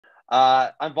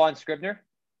I'm Vaughn Scribner.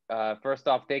 First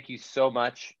off, thank you so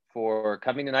much for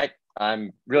coming tonight.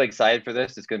 I'm really excited for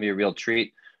this. It's going to be a real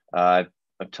treat. I've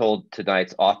told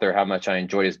tonight's author how much I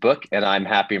enjoyed his book, and I'm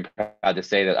happy and proud to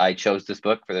say that I chose this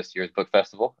book for this year's book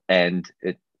festival, and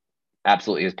it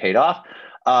absolutely has paid off.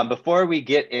 Before we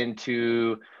get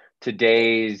into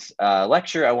today's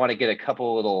lecture, I want to get a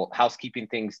couple little housekeeping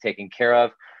things taken care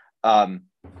of.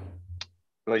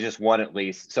 Well, just one at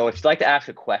least. So if you'd like to ask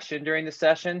a question during the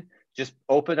session, just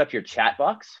open up your chat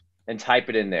box and type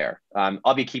it in there.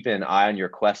 I'll be keeping an eye on your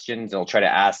questions, and I'll try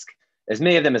to ask as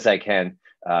many of them as I can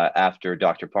after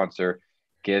Dr. Pontzer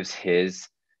gives his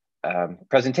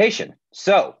presentation.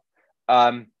 So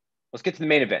let's get to the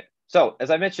main event. So as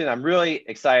I mentioned, I'm really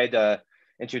excited to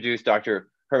introduce Dr.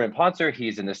 Herman Pontzer.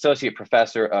 He's an associate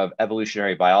professor of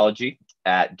evolutionary biology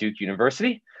at Duke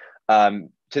University.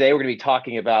 Today, we're going to be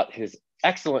talking about his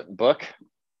excellent book,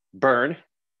 Burn.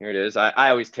 Here it is.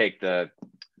 I always take the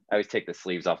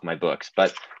sleeves off my books,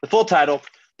 but the full title,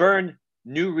 Burn: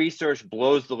 New Research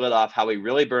Blows the Lid Off How We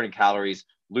Really Burn Calories,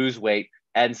 Lose Weight,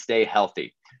 and Stay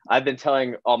Healthy. I've been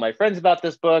telling all my friends about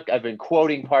this book. I've been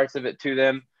quoting parts of it to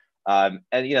them. And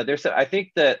I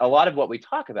think that a lot of what we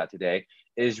talk about today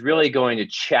is really going to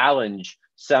challenge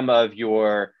some of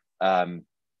your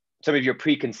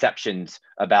preconceptions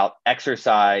about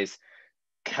exercise,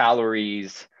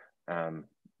 calories,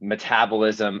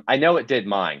 metabolism. I know it did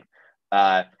mine.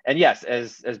 And yes,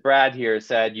 as Brad here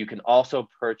said, you can also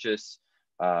purchase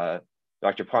Dr.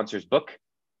 Pontzer's book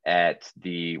at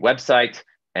the website,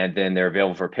 and then they're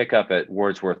available for pickup at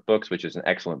Wordsworth Books, which is an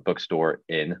excellent bookstore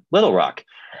in Little Rock.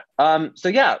 So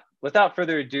yeah, without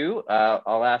further ado,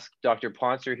 I'll ask Dr.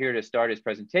 Pontzer here to start his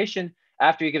presentation.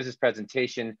 After he gives his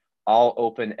presentation, I'll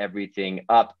open everything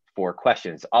up for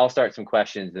questions. I'll start some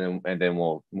questions, and then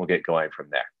we'll get going from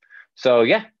there. So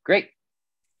yeah, great.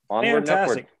 Onward. Fantastic. And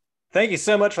upward. Thank you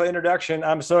so much for the introduction.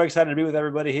 I'm so excited to be with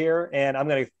everybody here, and I'm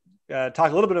going to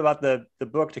talk a little bit about the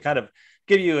book to kind of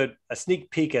give you a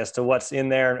sneak peek as to what's in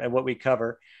there and what we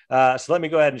cover. So let me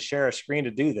go ahead and share a screen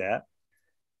to do that.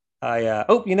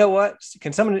 Oh, you know what?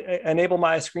 Can someone enable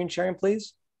my screen sharing,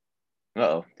 please?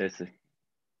 Uh-oh, there's a...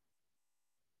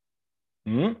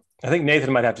 I think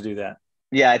Nathan might have to do that.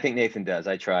 Yeah, I think Nathan does.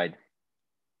 I tried.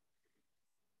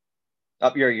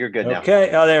 Oh, you're good now.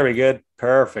 Okay. Oh, there we go.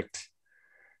 Perfect.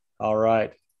 All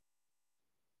right.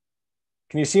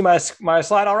 Can you see my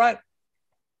slide all right?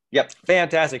 Yep.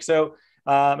 Fantastic. So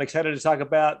I'm excited to talk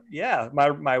about,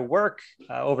 my work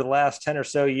over the last 10 or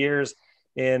so years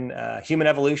in human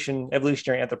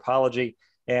evolutionary anthropology.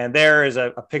 And there is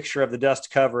a picture of the dust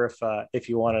cover if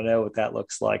you want to know what that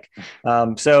looks like.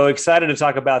 So excited to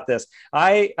talk about this.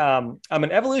 I'm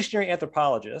an evolutionary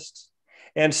anthropologist.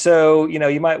 And so,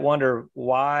 you might wonder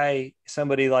why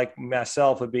somebody like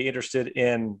myself would be interested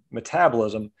in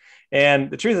metabolism. And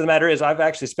the truth of the matter is I've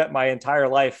actually spent my entire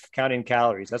life counting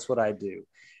calories. That's what I do.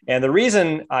 And the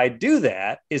reason I do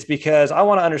that is because I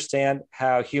want to understand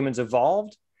how humans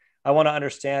evolved. I want to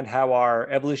understand how our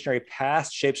evolutionary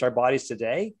past shapes our bodies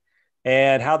today,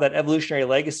 and how that evolutionary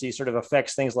legacy sort of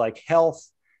affects things like health,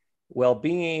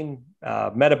 well-being,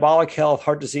 metabolic health,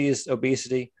 heart disease,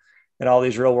 obesity, and all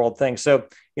these real world things. So,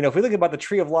 if we look about the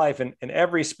tree of life and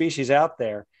every species out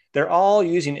there, they're all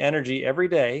using energy every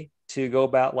day to go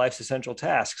about life's essential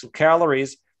tasks.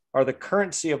 Calories are the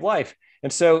currency of life.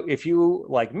 And so if you,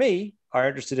 like me, are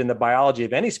interested in the biology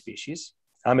of any species,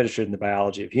 I'm interested in the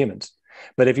biology of humans.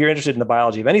 But if you're interested in the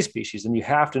biology of any species, then you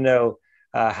have to know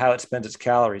how it spends its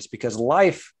calories, because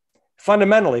life,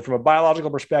 fundamentally, from a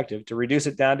biological perspective, to reduce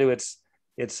it down to its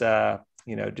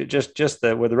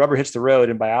where the rubber hits the road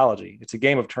in biology, it's a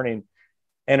game of turning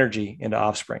energy into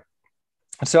offspring.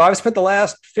 And so I've spent the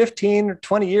last 15 or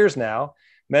 20 years now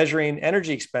measuring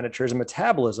energy expenditures and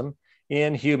metabolism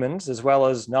in humans as well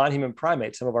as non-human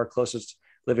primates, some of our closest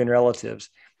living relatives.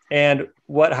 And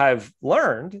what I've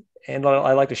learned, and what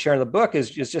I like to share in the book, is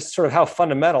just sort of how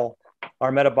fundamental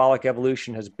our metabolic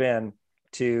evolution has been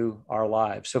to our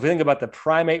lives. So if we think about the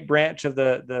primate branch of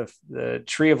the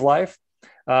tree of life,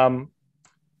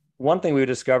 one thing we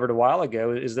discovered a while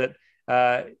ago is that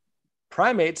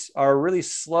primates are a really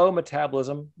slow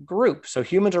metabolism group. So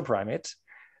humans are primates.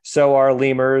 So are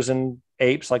lemurs and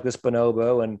apes like this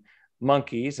bonobo and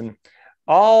monkeys, and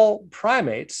all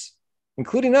primates,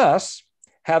 including us,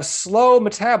 have slow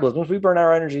metabolisms. We burn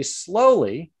our energy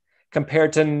slowly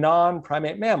compared to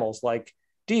non-primate mammals like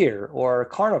deer or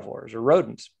carnivores or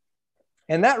rodents.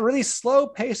 And that really slow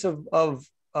pace of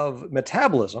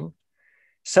metabolism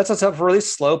sets us up for a really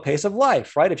slow pace of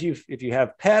life, right? If you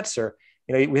have pets, or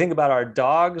we think about our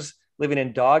dogs living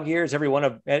in dog years. Every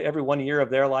 1 year of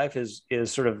their life is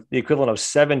sort of the equivalent of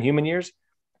 7 human years,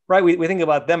 right? We think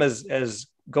about them as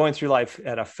going through life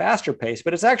at a faster pace,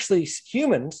 but it's actually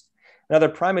humans and other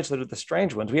primates that are the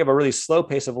strange ones. We have a really slow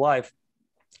pace of life,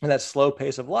 and that slow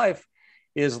pace of life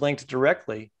is linked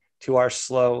directly to our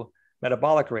slow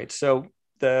metabolic rate. So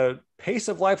the pace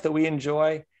of life that we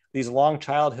enjoy, these long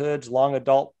childhoods, long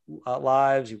adult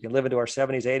lives, you can live into our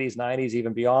 70s, 80s, 90s,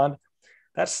 even beyond.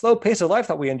 That slow pace of life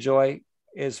that we enjoy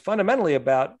is fundamentally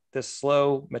about this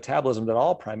slow metabolism that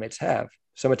all primates have.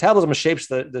 So metabolism shapes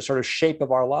the sort of shape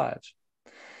of our lives.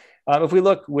 If we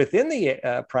look within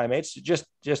the primates, just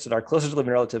at our closest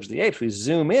living relatives, the apes, we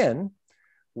zoom in.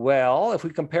 Well, if we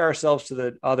compare ourselves to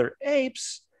the other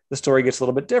apes, the story gets a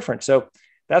little bit different. So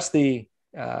that's the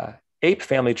ape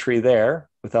family tree there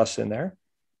with us in there.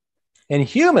 In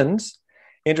humans,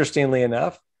 interestingly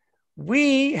enough,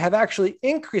 we have actually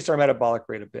increased our metabolic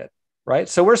rate a bit, right?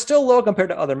 So we're still low compared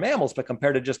to other mammals, but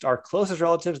compared to just our closest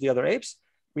relatives, the other apes,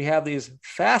 we have these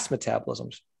fast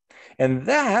metabolisms. And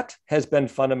that has been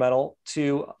fundamental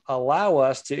to allow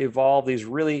us to evolve these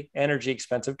really energy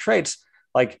expensive traits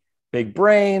like big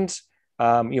brains.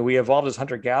 We evolved as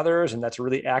hunter-gatherers, and that's a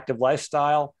really active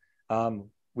lifestyle.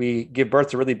 We give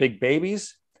birth to really big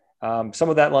babies. Some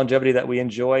of that longevity that we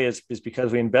enjoy is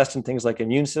because we invest in things like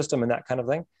immune system and that kind of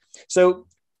thing. So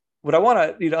what I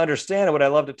want you to understand and what I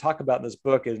love to talk about in this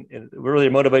book, and it really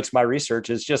motivates my research,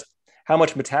 is just how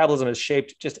much metabolism has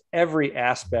shaped just every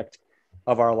aspect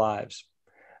of our lives.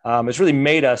 It's really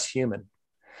made us human.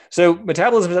 So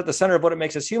metabolism is at the center of what it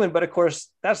makes us human. But of course,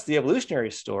 that's the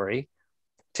evolutionary story.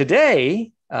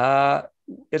 Today,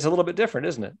 it's a little bit different,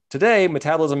 isn't it? Today,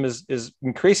 metabolism is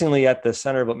increasingly at the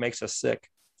center of what makes us sick.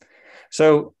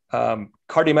 So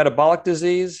cardiometabolic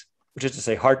disease, which is to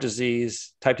say heart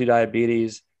disease, type 2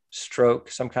 diabetes, stroke,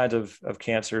 some kinds of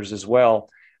cancers as well,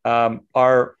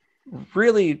 are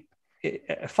really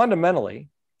fundamentally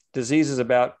diseases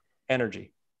about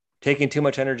energy, taking too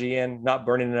much energy in, not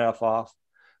burning enough off,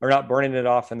 or not burning it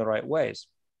off in the right ways.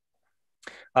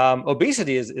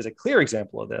 Obesity is a clear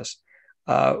example of this.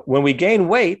 When we gain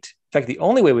weight, in fact, the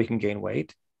only way we can gain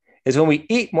weight is when we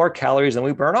eat more calories than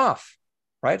we burn off,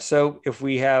 right? So if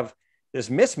we have this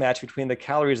mismatch between the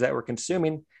calories that we're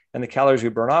consuming and the calories we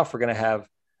burn off, we're going to have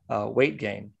weight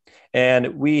gain.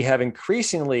 And we have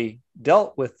increasingly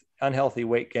dealt with unhealthy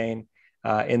weight gain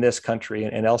in this country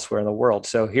and elsewhere in the world.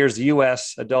 So here's the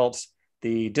US adults,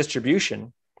 the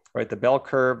distribution, right? The bell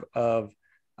curve of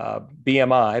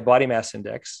BMI, body mass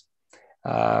index,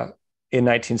 in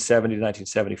 1970 to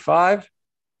 1975.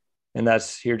 And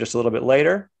that's here just a little bit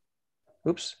later.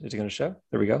 Oops, is it going to show?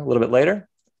 There we go. A little bit later.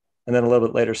 And then a little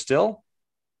bit later still,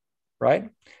 right?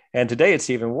 And today it's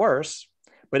even worse.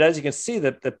 But as you can see,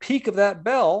 the peak of that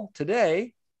bell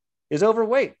today is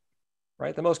overweight,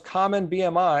 right? The most common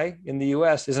BMI in the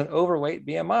US is an overweight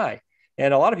BMI.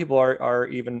 And a lot of people are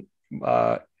even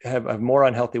have more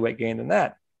unhealthy weight gain than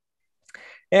that.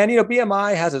 And,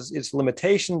 BMI has its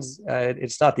limitations.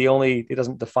 It's not the only, it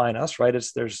doesn't define us, right?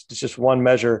 It's just one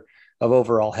measure of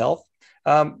overall health.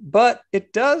 But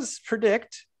it does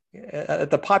predict at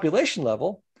the population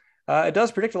level, it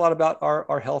does predict a lot about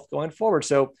our health going forward.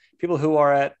 So people who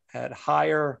are at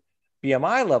higher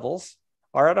BMI levels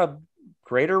are at a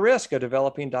greater risk of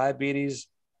developing diabetes,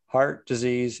 heart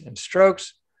disease, and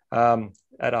strokes,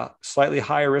 at a slightly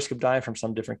higher risk of dying from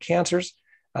some different cancers.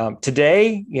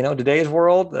 Today, today's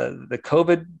world, the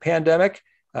COVID pandemic,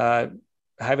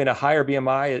 having a higher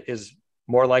BMI is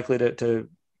more likely to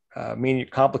mean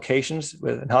complications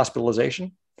and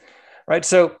hospitalization, right?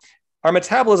 So our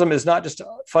metabolism is not just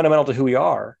fundamental to who we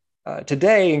are.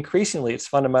 Today, increasingly, it's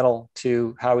fundamental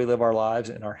to how we live our lives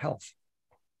and our health.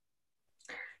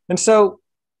 And so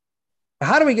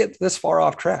how do we get this far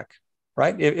off track,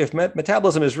 right? If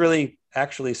metabolism is really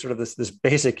actually sort of this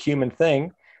basic human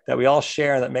thing that we all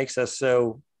share and that makes us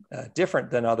so different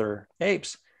than other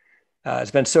apes,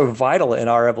 it's been so vital in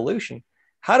our evolution.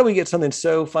 How do we get something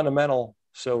so fundamental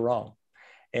so wrong?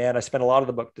 And I spent a lot of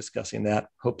the book discussing that.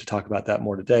 Hope to talk about that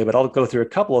more today, but I'll go through a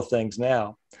couple of things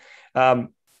now.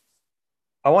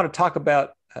 I want to talk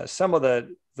about some of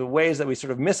the ways that we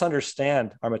sort of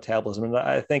misunderstand our metabolism, and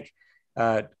I think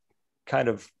kind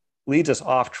of leads us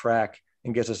off track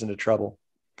and gets us into trouble.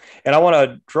 And I want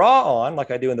to draw on, like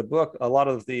I do in the book, a lot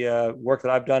of the work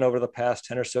that I've done over the past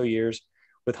 10 or so years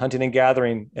with hunting and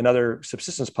gathering and other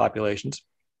subsistence populations.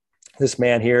 This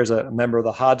man here is a member of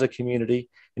the Hadza community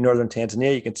in northern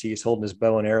Tanzania. You can see he's holding his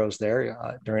bow and arrows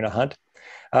there during a hunt.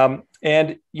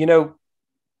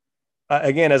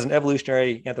 Again, as an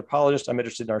evolutionary anthropologist, I'm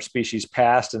interested in our species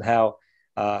past and how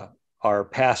our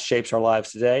past shapes our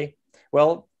lives today.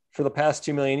 Well, for the past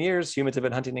 2 million years, humans have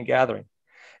been hunting and gathering.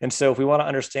 And so if we want to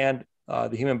understand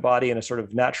the human body in a sort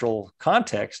of natural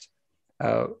context,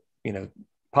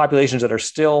 populations that are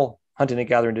still hunting and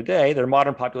gathering today, they're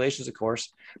modern populations, of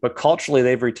course, but culturally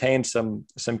they've retained some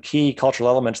key cultural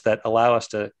elements that allow us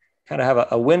to kind of have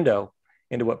a window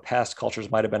into what past cultures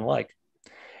might have been like.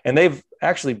 And they've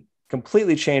actually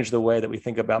completely changed the way that we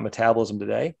think about metabolism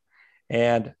today.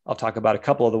 And I'll talk about a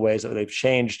couple of the ways that they've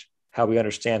changed how we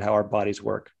understand how our bodies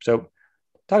work. So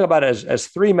talk about it as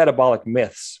 3 metabolic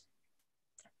myths.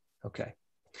 Okay.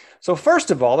 So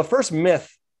first of all, the first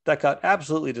myth that got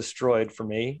absolutely destroyed for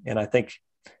me, and I think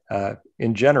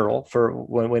in general, for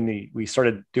when we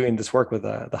started doing this work with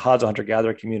the Hadza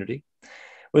hunter-gatherer community,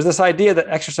 was this idea that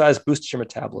exercise boosts your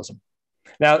metabolism.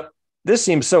 Now, this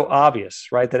seems so obvious,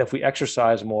 right? That if we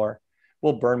exercise more,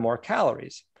 we'll burn more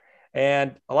calories.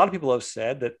 And a lot of people have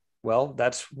said that, well,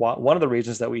 that's one of the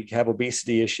reasons that we have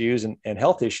obesity issues and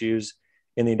health issues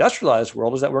in the industrialized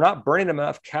world, is that we're not burning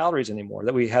enough calories anymore,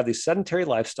 that we have these sedentary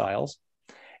lifestyles,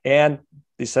 and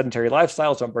these sedentary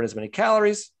lifestyles don't burn as many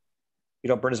calories. You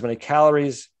don't burn as many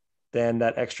calories, then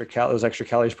those extra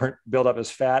calories build up as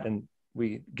fat, and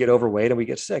we get overweight and we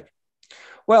get sick.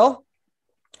 Well,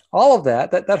 all of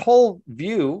that whole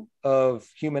view of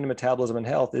human metabolism and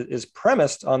health is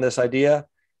premised on this idea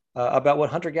about what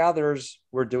hunter-gatherers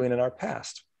were doing in our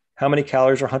past. How many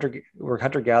calories were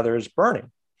hunter-gatherers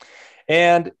burning?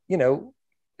 And,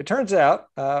 it turns out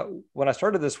when I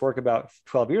started this work about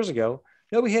 12 years ago,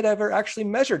 nobody had ever actually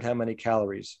measured how many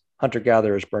calories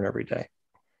hunter-gatherers burn every day.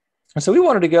 And so we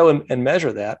wanted to go and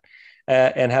measure that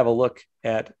and have a look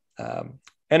at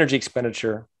energy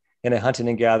expenditure in a hunting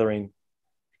and gathering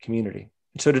community.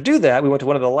 And so to do that, we went to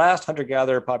one of the last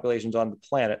hunter-gatherer populations on the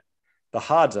planet, the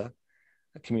Hadza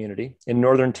community in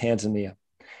northern Tanzania.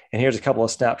 And here's a couple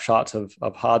of snapshots of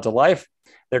Hadza life.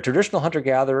 They're traditional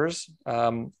hunter-gatherers.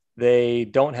 They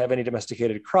don't have any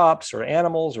domesticated crops or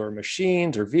animals or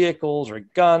machines or vehicles or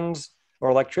guns or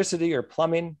electricity or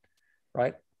plumbing,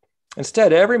 right?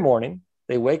 Instead, every morning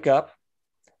they wake up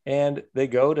and they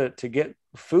go to get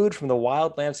food from the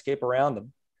wild landscape around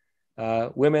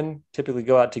them. Women typically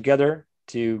go out together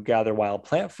to gather wild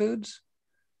plant foods,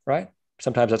 right?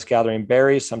 Sometimes that's gathering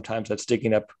berries. Sometimes that's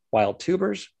digging up wild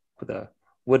tubers with a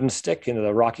wooden stick into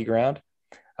the rocky ground.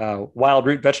 Wild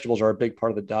root vegetables are a big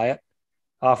part of the diet,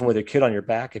 often with a kid on your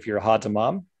back if you're a Hadza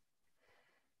mom.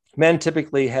 Men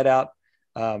typically head out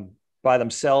by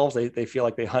themselves. They feel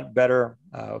like they hunt better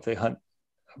if they hunt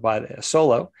by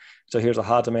solo. So here's a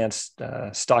Hadza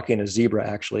man stalking a zebra,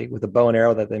 actually, with a bow and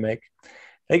arrow that they make.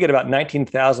 They get about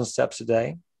 19,000 steps a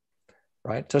day,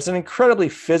 right? So it's an incredibly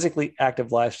physically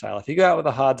active lifestyle. If you go out with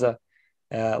a Hadza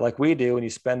like we do and you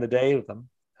spend the day with them,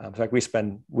 in fact, we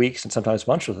spend weeks and sometimes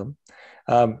months with them,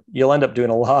 you'll end up doing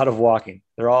a lot of walking.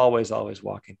 They're always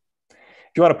walking.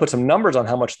 If you want to put some numbers on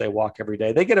how much they walk every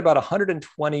day, they get about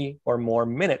 120 or more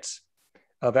minutes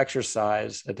of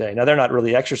exercise a day. Now, they're not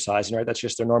really exercising, right? That's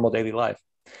just their normal daily life.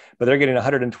 But they're getting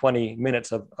 120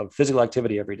 minutes of physical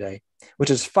activity every day, which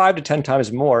is 5 to 10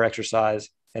 times more exercise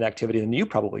and activity than you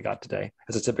probably got today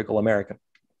as a typical American.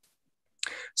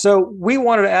 So we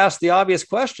wanted to ask the obvious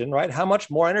question, right? How much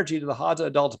more energy do the Hadza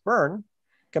adults burn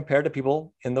compared to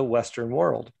people in the Western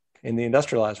world, in the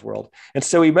industrialized world? And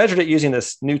so we measured it using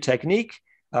this new technique,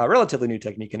 relatively new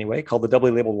technique anyway, called the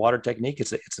doubly labeled water technique.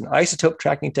 It's an isotope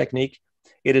tracking technique.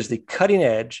 It is the cutting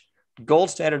edge, gold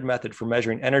standard method for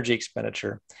measuring energy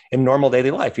expenditure in normal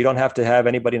daily life. You don't have to have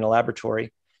anybody in a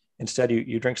laboratory. Instead,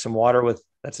 you drink some water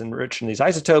that's enriched in these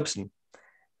isotopes, and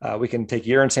we can take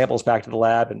urine samples back to the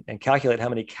lab and calculate how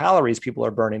many calories people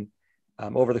are burning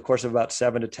over the course of about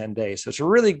 7 to 10 days. So it's a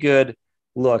really good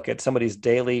look at somebody's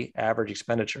daily average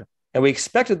expenditure. And we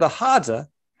expected the Hadza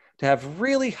to have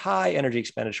really high energy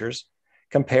expenditures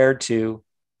compared to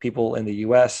people in the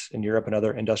US and Europe and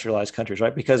other industrialized countries,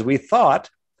 right? Because we thought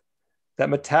that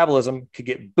metabolism could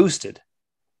get boosted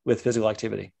with physical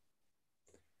activity.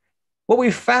 What we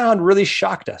found really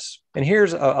shocked us. And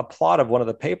here's a plot of one of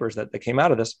the papers that came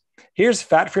out of this. Here's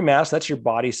fat-free mass. That's your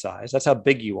body size. That's how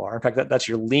big you are. In fact, that's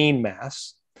your lean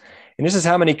mass. And this is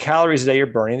how many calories a day you're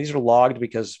burning. These are logged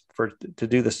because to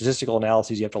do the statistical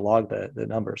analyses, you have to log the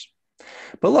numbers.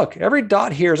 But look, every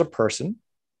dot here is a person.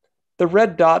 The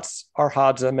red dots are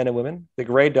Hadza men and women. The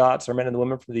gray dots are men and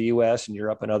women from the US and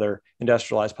Europe and other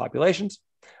industrialized populations.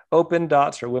 Open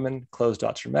dots are women, closed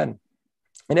dots are men.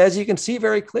 And as you can see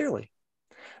very clearly,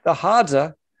 the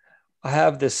Hadza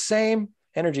have the same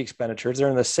energy expenditures. They're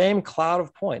in the same cloud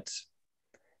of points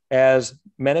as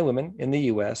men and women in the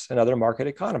US and other market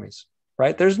economies,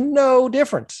 right? There's no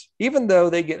difference. Even though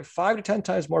they get 5 to 10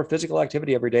 times more physical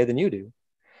activity every day than you do,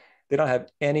 they don't have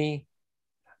any,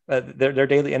 their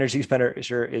daily energy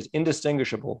expenditure is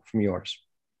indistinguishable from yours.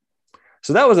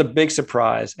 So that was a big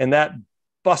surprise. And that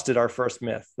busted our first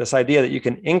myth, this idea that you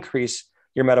can increase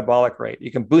your metabolic rate.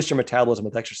 You can boost your metabolism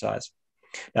with exercise.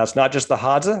 Now, it's not just the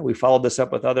Hadza. We followed this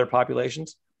up with other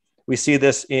populations. We see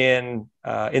this in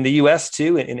the US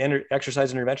too, in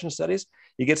exercise intervention studies.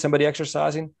 You get somebody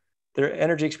exercising, their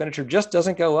energy expenditure just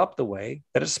doesn't go up the way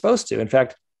that it's supposed to. In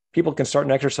fact, people can start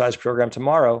an exercise program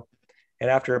tomorrow, and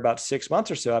after about 6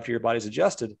 months or so, after your body's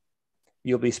adjusted,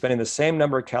 you'll be spending the same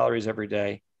number of calories every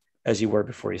day as you were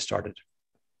before you started.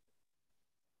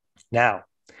 Now,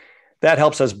 that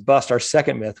helps us bust our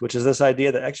second myth, which is this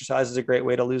idea that exercise is a great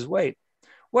way to lose weight.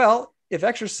 Well, if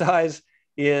exercise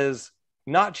is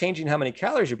not changing how many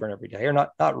calories you burn every day, or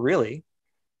not really,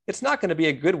 it's not going to be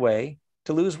a good way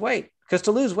to lose weight. Because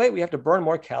to lose weight, we have to burn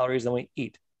more calories than we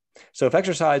eat. So if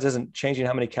exercise isn't changing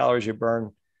how many calories you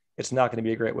burn, it's not going to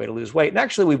be a great way to lose weight. And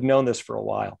actually, we've known this for a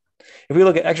while. If we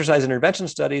look at exercise intervention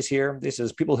studies here, this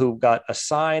is people who got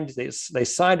assigned, they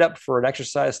signed up for an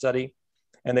exercise study,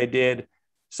 and they did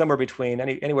somewhere between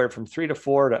anywhere from 3 to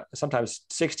 4 to sometimes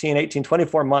 16, 18,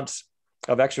 24 months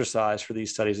of exercise for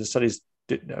these studies. The studies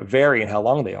vary in how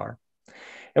long they are.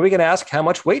 And we can ask, how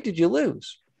much weight did you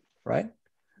lose, right?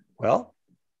 Well,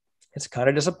 it's kind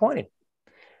of disappointing.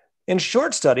 In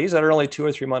short studies that are only 2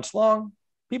 or 3 months long,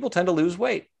 people tend to lose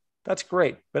weight. That's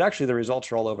great. But actually, the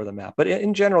results are all over the map. But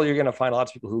in general, you're going to find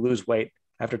lots of people who lose weight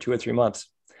after 2 or 3 months.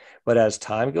 But as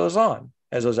time goes on,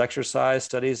 as those exercise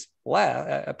studies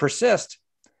persist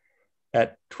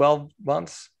at 12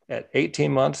 months, at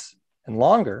 18 months, and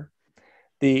longer,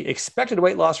 the expected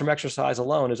weight loss from exercise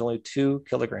alone is only 2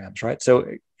 kilograms, right? So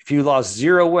if you lost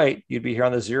 0 weight, you'd be here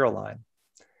on the 0 line.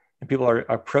 And people are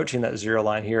approaching that 0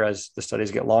 line here as the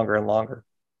studies get longer and longer,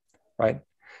 right?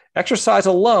 Exercise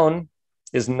alone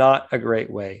is not a great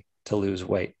way to lose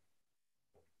weight.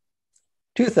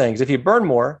 2 things. If you burn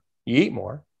more, you eat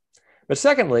more. But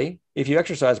secondly, if you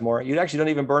exercise more, you actually don't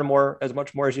even burn as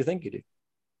much more as you think you do.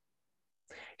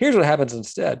 Here's what happens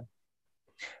instead.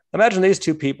 Imagine these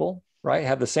 2 people, right,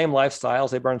 have the same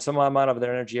lifestyles. They burn some amount of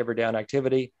their energy every day on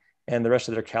activity and the rest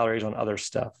of their calories on other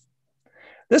stuff.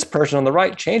 This person on the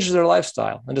right changes their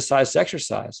lifestyle and decides to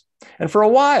exercise. And for a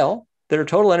while, their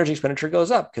total energy expenditure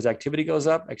goes up because activity goes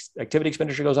up, activity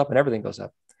expenditure goes up, and everything goes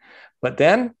up. But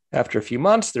then after a few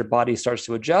months, their body starts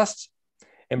to adjust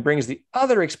and brings the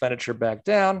other expenditure back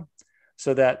down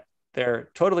so that their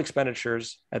total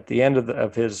expenditures at the end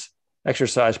of his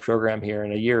exercise program here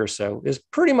in a year or so is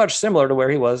pretty much similar to where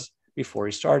he was before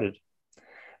he started.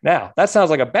 Now, that sounds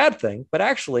like a bad thing, but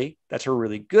actually that's a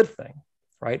really good thing,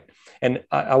 right? And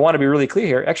I want to be really clear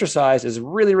here. Exercise is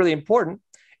really, really important.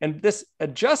 And this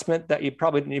adjustment that you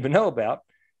probably didn't even know about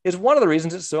is one of the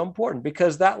reasons it's so important,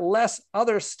 because that less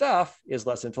other stuff is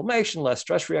less inflammation, less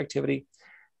stress reactivity,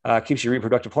 keeps your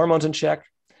reproductive hormones in check.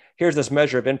 Here's this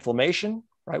measure of inflammation,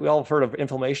 right? We all have heard of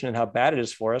inflammation and how bad it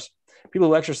is for us. People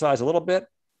who exercise a little bit,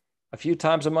 a few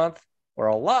times a month, or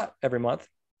a lot every month,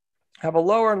 have a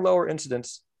lower and lower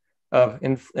incidence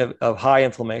of high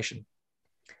inflammation.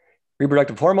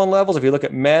 Reproductive hormone levels, if you look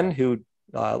at men who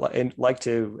like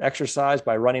to exercise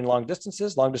by running long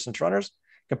distances, long distance runners,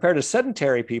 compared to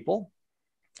sedentary people,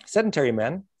 sedentary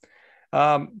men,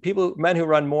 men who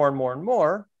run more and more and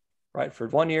more, right, for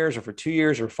 1 year or for 2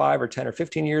 years or 5 or 10 or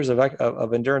 15 years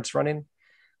of endurance running,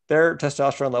 their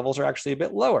testosterone levels are actually a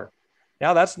bit lower.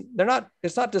 Now it's not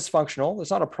dysfunctional.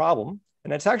 It's not a problem.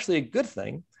 And it's actually a good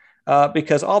thing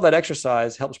because all that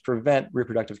exercise helps prevent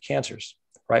reproductive cancers,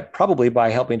 right? Probably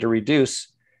by helping to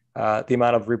reduce the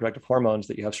amount of reproductive hormones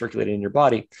that you have circulating in your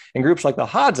body. And groups like the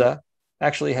Hadza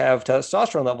actually have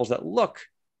testosterone levels that look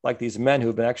like these men who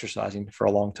have been exercising for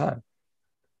a long time.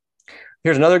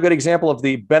 Here's another good example of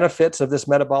the benefits of this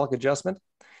metabolic adjustment.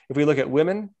 If we look at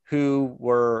women who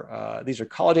were, these are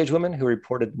college-age women who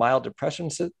reported mild depression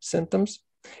symptoms.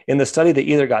 In the study, they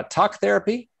either got talk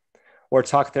therapy or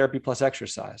talk therapy plus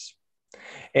exercise.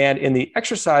 And in the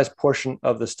exercise portion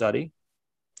of the study,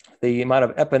 the amount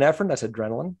of epinephrine, that's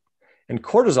adrenaline, and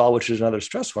cortisol, which is another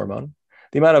stress hormone,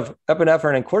 the amount of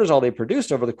epinephrine and cortisol they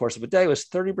produced over the course of a day was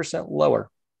 30% lower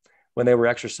when they were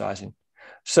exercising.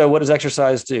 So what does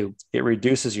exercise do? It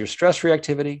reduces your stress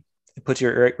reactivity. It puts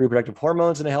your reproductive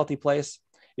hormones in a healthy place.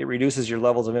 It reduces your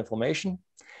levels of inflammation.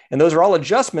 And those are all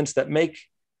adjustments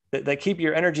that keep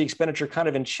your energy expenditure kind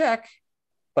of in check,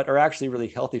 but are actually really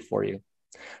healthy for you.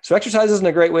 So exercise isn't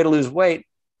a great way to lose weight,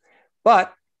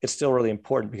 but it's still really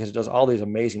important because it does all these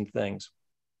amazing things.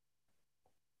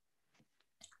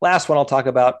 Last one I'll talk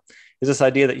about is this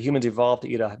idea that humans evolved to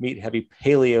eat a meat-heavy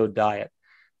paleo diet.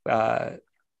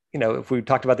 if we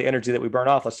talked about the energy that we burn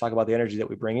off, let's talk about the energy that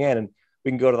we bring in. And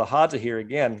we can go to the Hadza here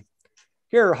again.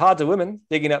 Here are Hadza women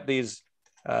digging up these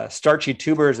starchy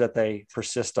tubers that they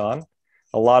persist on.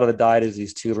 A lot of the diet is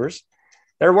these tubers.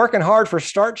 They're working hard for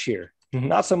starch here,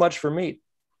 not so much for meat.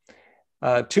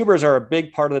 Tubers are a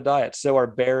big part of the diet. So are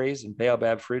berries and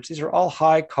baobab fruits. These are all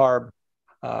high carb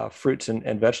fruits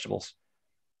and vegetables.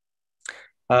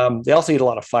 They also eat a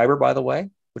lot of fiber, by the way,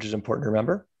 which is important to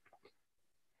remember.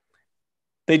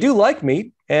 They do like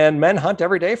meat, and men hunt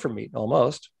every day for meat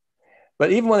almost.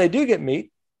 But even when they do get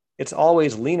meat, it's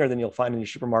always leaner than you'll find in your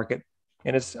supermarket.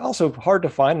 And it's also hard to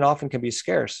find and often can be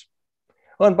scarce.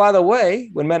 Oh, and by the way,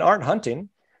 when men aren't hunting,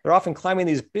 they're often climbing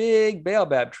these big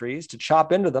baobab trees to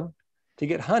chop into them to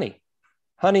get honey.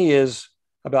 Honey is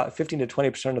about 15 to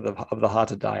 20% of the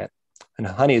Hadza diet. And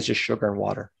honey is just sugar and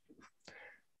water,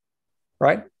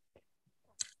 right?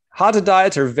 Hadza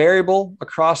diets are variable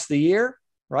across the year,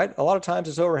 right? A lot of times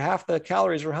it's over half the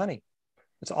calories are honey.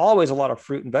 It's always a lot of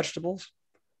fruit and vegetables,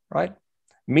 right?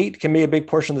 Meat can be a big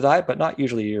portion of the diet, but not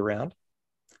usually year round.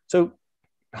 So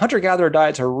hunter-gatherer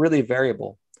diets are really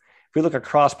variable. If we look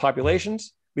across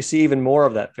populations, we see even more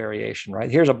of that variation, right?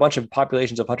 Here's a bunch of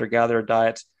populations of hunter-gatherer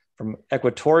diets from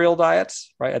equatorial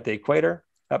diets, right, at the equator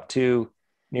up to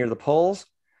near the poles.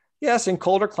 Yes, in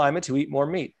colder climates, you eat more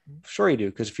meat. Sure you do,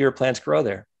 because fewer plants grow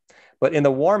there. But in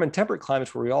the warm and temperate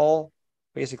climates where we all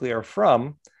basically are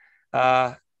from,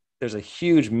 there's a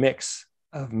huge mix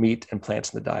of meat and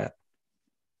plants in the diet,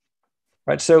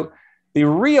 right? So the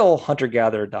real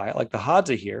hunter-gatherer diet, like the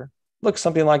Hadza here, looks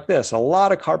something like this: a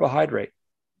lot of carbohydrate,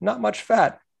 not much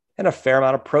fat, and a fair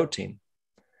amount of protein.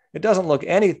 It doesn't look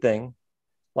anything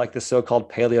like the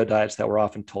so-called paleo diets that we're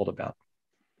often told about.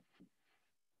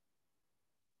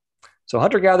 So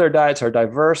hunter-gatherer diets are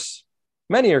diverse.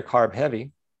 Many are carb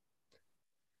heavy.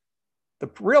 The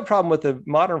real problem with the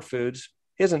modern foods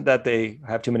isn't that they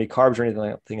have too many carbs or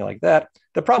anything like that.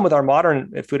 The problem with our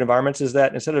modern food environments is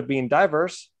that instead of being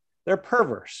diverse, they're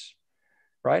perverse,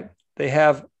 right? We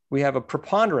have a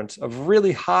preponderance of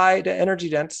really high energy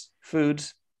dense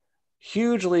foods,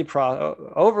 overly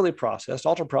processed,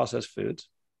 ultra processed foods.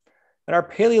 And our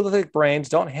Paleolithic brains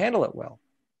don't handle it well,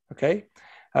 okay?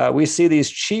 We see these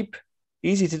cheap,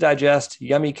 easy to digest,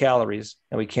 yummy calories,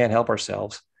 and we can't help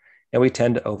ourselves, and we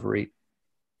tend to overeat.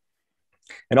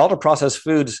 And ultra processed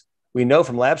foods, we know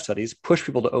from lab studies, push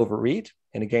people to overeat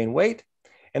and to gain weight,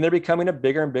 and they're becoming a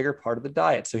bigger and bigger part of the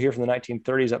diet. So here from the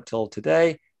 1930s up till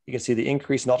today, you can see the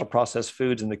increase in ultra processed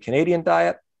foods in the Canadian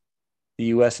diet. The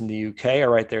US and the UK are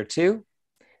right there too.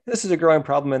 This is a growing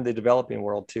problem in the developing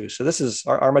world too. So this is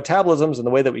our metabolisms and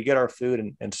the way that we get our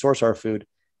food and source our food.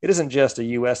 It isn't just a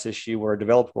US issue or a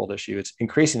developed world issue. It's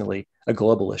increasingly a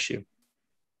global issue.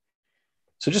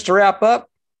 So just to wrap up,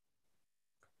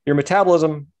 your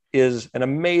metabolism is an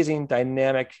amazing,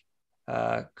 dynamic,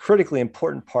 critically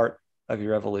important part of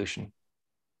your evolution.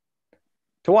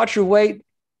 To watch your weight,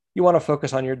 you want to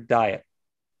focus on your diet.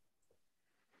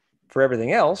 For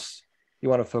everything else, you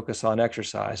want to focus on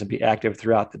exercise and be active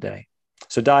throughout the day.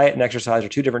 So diet and exercise are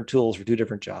two different tools for two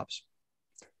different jobs.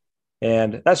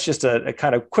 And that's just a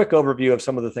kind of quick overview of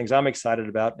some of the things I'm excited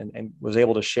about and was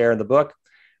able to share in the book.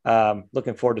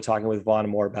 Looking forward to talking with Vaughn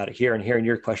more about it here and hearing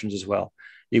your questions as well.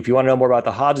 If you want to know more about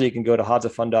the Hadza, you can go to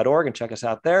hadzafund.org and check us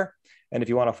out there. And if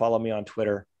you want to follow me on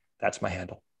Twitter, that's my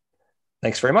handle.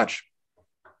 Thanks very much.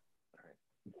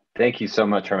 Thank you so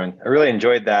much, Herman. I really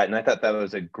enjoyed that. And I thought that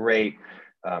was a great,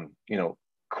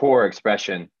 core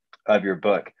expression of your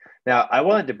book. Now, I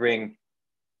want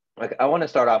to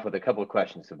start off with a couple of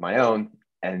questions of my own,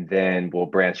 and then we'll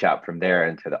branch out from there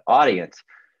into the audience.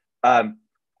 I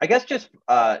guess just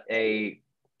a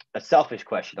selfish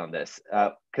question on this,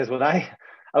 because when I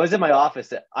was in my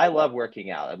office, I love working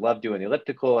out. I love doing the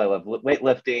elliptical. I love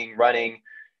weightlifting, running.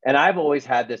 And I've always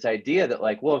had this idea that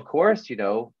like, well, of course,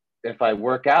 if I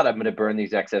work out, I'm going to burn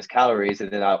these excess calories,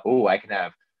 and then I can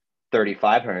have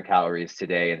 3,500 calories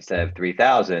today instead of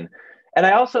 3,000. And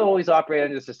I also always operate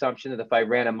under this assumption that if I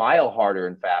ran a mile harder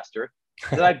and faster,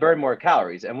 that I'd burn more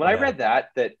calories. And when I read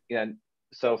that,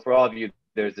 so for all of you,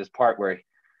 there's this part where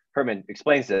Herman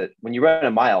explains that when you run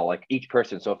a mile, like each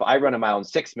person, so if I run a mile in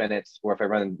 6 minutes, or if I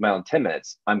run a mile in 10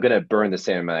 minutes, I'm going to burn the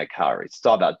same amount of calories. It's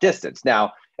all about distance.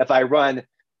 Now, if I run,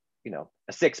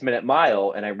 a 6-minute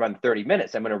mile and I run 30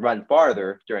 minutes, I'm going to run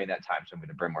farther during that time. So I'm going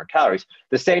to burn more calories.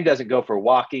 The same doesn't go for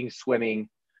walking, swimming.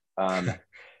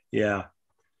 Yeah.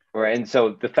 Right. And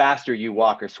so the faster you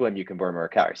walk or swim, you can burn more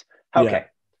calories. Okay. Yeah.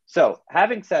 So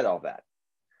having said all that,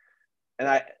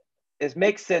 and it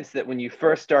makes sense that when you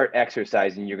first start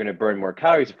exercising, you're going to burn more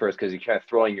calories at first because you're kind of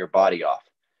throwing your body off.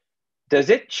 Does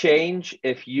it change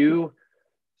if you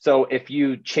So if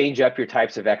you change up your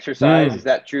types of exercise, is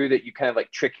that true that you kind of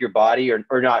like trick your body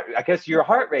or not? I guess your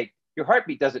heartbeat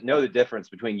doesn't know the difference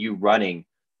between you running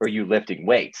or you lifting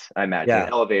weights, I imagine,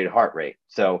 elevated heart rate.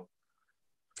 So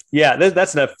yeah,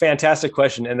 that's a fantastic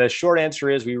question. And the short answer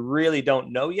is we really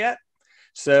don't know yet.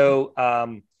 So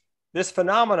this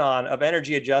phenomenon of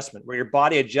energy adjustment, where your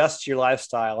body adjusts to your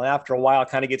lifestyle and after a while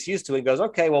kind of gets used to it and goes,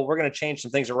 okay, well, we're going to change some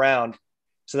things around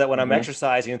so that when I'm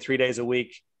exercising 3 days a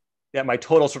week, that my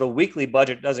total sort of weekly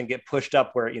budget doesn't get pushed up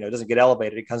where, it doesn't get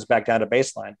elevated. It comes back down to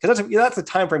baseline. Because that's the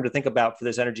time frame to think about for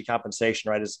this energy compensation,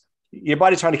 right? Is your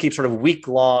body's trying to keep sort of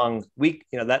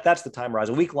that's the time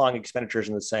horizon. Week-long expenditures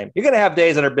are the same. You're going to have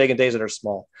days that are big and days that are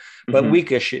small, but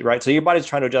weekish, right? So your body's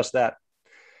trying to adjust that.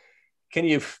 Can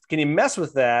you mess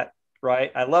with that,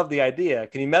 right? I love the idea.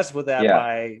 Can you mess with that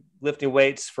by lifting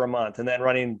weights for a month and then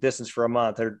running distance for a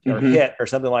month or HIIT or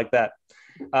something like that?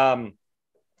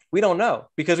 We don't know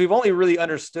because we've only really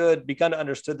begun to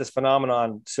understand this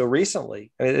phenomenon so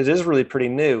recently. I mean, it is really pretty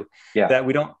new that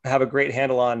we don't have a great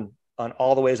handle on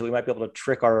all the ways that we might be able to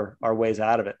trick our ways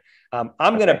out of it. I'm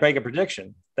going to make a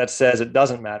prediction that says it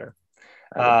doesn't matter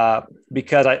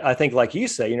because I think, like you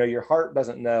say, your heart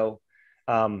doesn't know.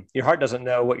 Your heart doesn't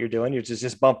know what you're doing. You're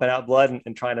just bumping out blood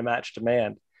and trying to match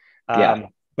demand.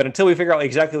 But until we figure out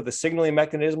exactly what the signaling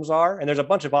mechanisms are, and there's a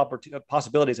bunch of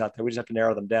possibilities out there, we just have to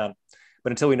narrow them down.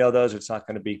 But until we know those, it's not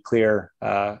going to be clear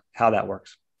how that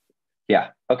works. Yeah.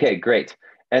 Okay, great.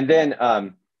 And then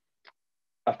a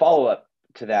follow-up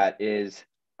to that is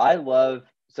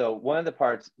so one of the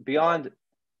parts beyond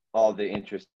all the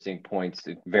interesting points,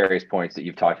 the various points that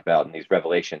you've talked about in these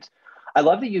revelations, I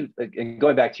love that you, and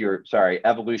going back to your,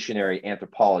 evolutionary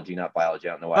anthropology, not biology.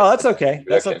 I don't know why. Oh, that's okay.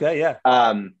 That's okay. Yeah.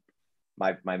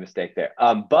 My mistake there.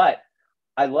 But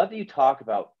I love that you talk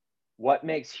about what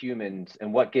makes humans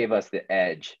and what gave us the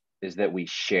edge is that we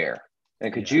share.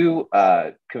 And could you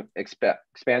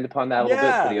expand upon that a little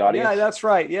bit for the audience? Yeah, that's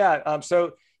right. Yeah.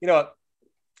 So,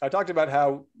 I talked about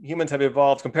how humans have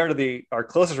evolved compared to our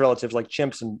closest relatives like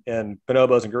chimps and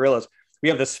bonobos and gorillas. We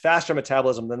have this faster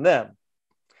metabolism than them.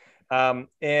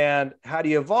 And how do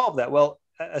you evolve that? Well,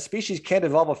 a species can't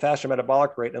evolve a faster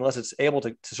metabolic rate unless it's able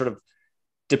to sort of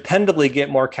dependably get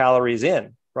more calories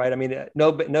in, right? I mean,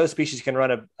 no species can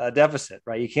run a deficit,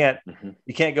 right? You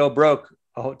can't go broke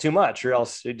too much or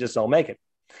else you just don't make it.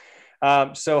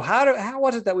 So how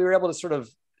was it that we were able to sort of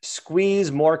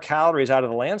squeeze more calories out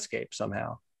of the landscape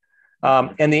somehow?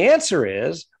 And the answer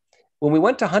is when we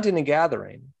went to hunting and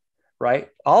gathering, right?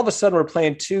 All of a sudden we're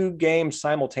playing two games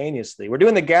simultaneously. We're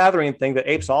doing the gathering thing that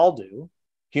apes all do,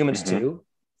 humans too.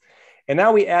 And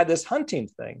now we add this hunting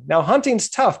thing. Now hunting's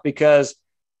tough because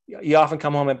you often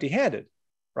come home empty-handed,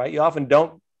 right? You often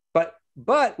don't, but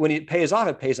when it pays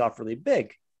off really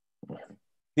big.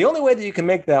 The only way that you can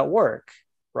make that work,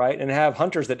 right, and have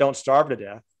hunters that don't starve to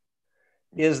death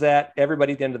is that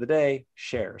everybody at the end of the day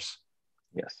shares.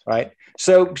 Yes. Right.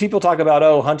 So people talk about,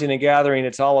 hunting and gathering.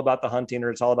 It's all about the hunting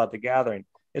or it's all about the gathering.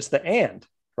 It's the and,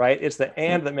 right? It's the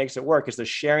and that makes it work. It's the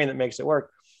sharing that makes it work.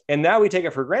 And now we take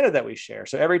it for granted that we share.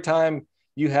 So every time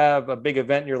you have a big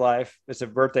event in your life, it's a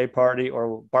birthday party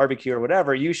or barbecue or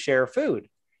whatever, you share food.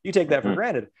 You take that for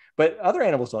granted. But other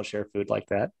animals don't share food like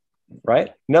that.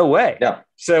 Right? No way. Yeah.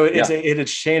 So it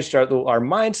has changed our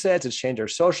mindsets. It's changed our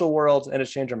social worlds and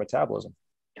it's changed our metabolism.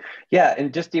 Yeah.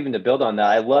 And just even to build on that,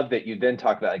 I love that you then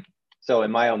talk about, so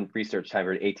in my own research time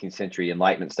for 18th century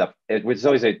Enlightenment stuff, it was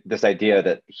always this idea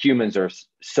that humans are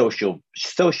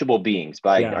sociable beings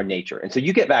by our nature. And so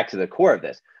you get back to the core of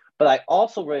this, but I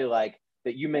also really like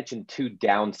that you mentioned two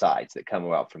downsides that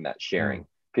come out from that sharing.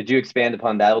 Could you expand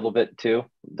upon that a little bit too?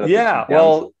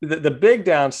 Well, the big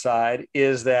downside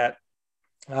is that,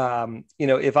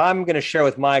 if I'm going to share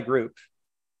with my group,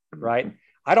 right,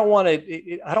 I don't want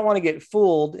to get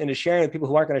fooled into sharing with people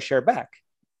who aren't going to share back,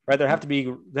 right? There have to be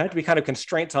kind of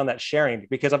constraints on that sharing,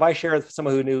 because if I share with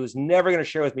someone who's never going to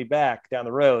share with me back down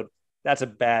the road, that's a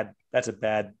bad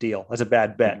deal. That's a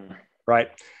bad bet,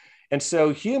 right? And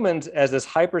so humans, as this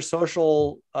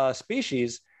hypersocial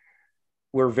species,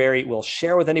 we'll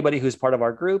share with anybody who's part of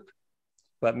our group.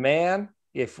 But man,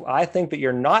 if I think that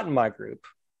you're not in my group,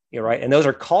 you're right. And those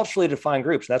are culturally defined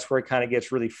groups. That's where it kind of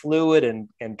gets really fluid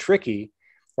and tricky,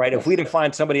 right? If we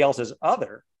define somebody else as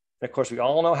other, and of course, we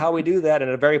all know how we do that in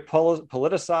a very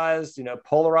politicized,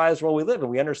 polarized world we live in.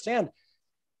 We understand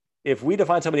if we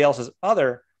define somebody else as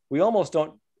other, we almost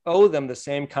don't owe them the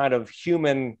same kind of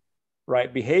human,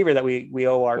 right, behavior that we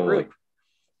owe our group.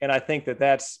 And I think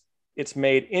it's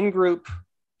made in-group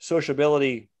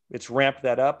sociability, it's ramped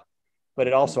that up, but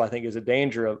it also, I think, is a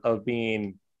danger of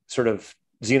being sort of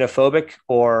xenophobic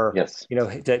or,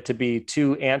 to be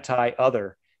too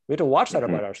anti-other. We have to watch that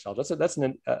about ourselves. That's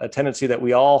a tendency that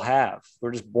we all have.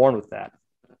 We're just born with that.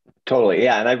 Totally.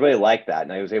 Yeah. And I really like that.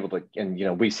 And I was able to,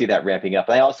 and, we see that ramping up.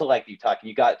 And I also like you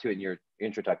got to it in your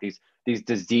intro talk, these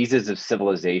diseases of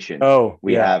civilization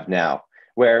we have now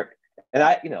where,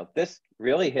 and this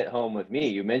really hit home with me.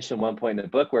 You mentioned one point in the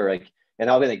book where and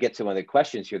I'm going to get to one of the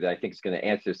questions here that I think is going to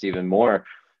answer this even more,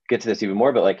 get to this even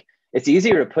more, but it's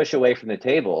easier to push away from the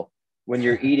table when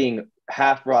you're eating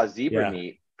half raw zebra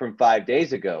meat from 5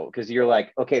 days ago, because you're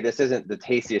like, okay, this isn't the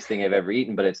tastiest thing I've ever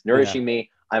eaten, but it's nourishing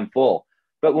me. I'm full.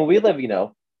 But when we live,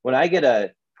 when I get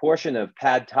a portion of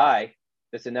pad thai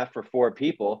that's enough for 4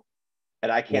 people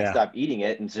and I can't stop eating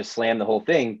it and just slam the whole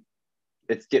thing,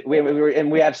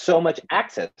 and we have so much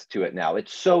access to it now.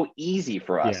 It's so easy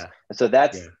for us. Yeah. And so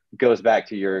goes back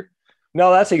to your.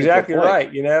 No, that's exactly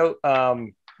right.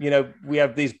 We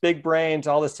have these big brains,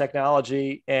 all this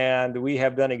technology, and we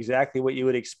have done exactly what you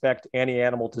would expect any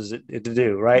animal to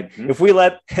do, right? Mm-hmm. If we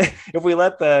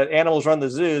let the animals run the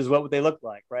zoos, what would they look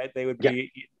like, right? They would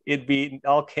be it'd be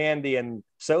all candy and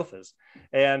sofas,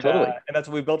 and and that's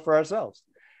what we built for ourselves.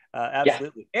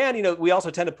 Absolutely. Yeah. And we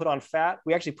also tend to put on fat.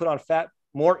 We actually put on fat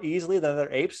more easily than other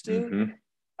apes do.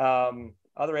 Mm-hmm.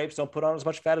 Other apes don't put on as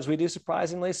much fat as we do,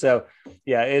 surprisingly. So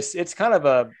yeah, it's kind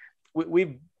of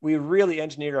we really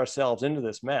engineered ourselves into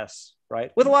this mess,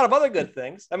 right? With a lot of other good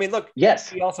things. I mean, look,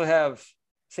 we also have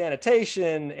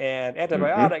sanitation and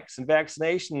antibiotics and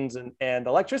vaccinations and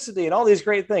electricity and all these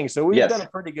great things. So we've done a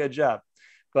pretty good job,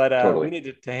 but we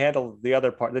need to handle the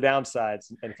other part, the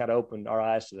downsides, and kind of open our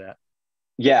eyes to that.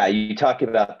 Yeah, you talk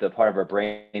about the part of our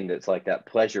brain that's like that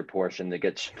pleasure portion that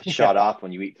gets shot off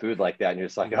when you eat food like that. And you're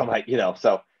just like, oh my,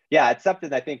 so yeah, it's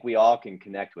something I think we all can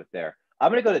connect with there.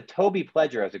 I'm going to go to Toby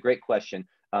Pledger as a great question.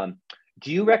 Do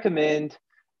you recommend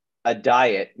a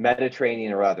diet,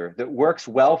 Mediterranean or other, that works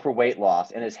well for weight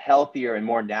loss and is healthier and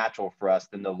more natural for us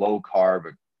than the low carb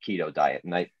or keto diet?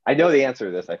 And I know the answer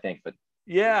to this, I think, but.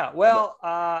 Yeah, well,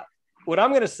 what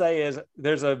I'm going to say is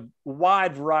there's a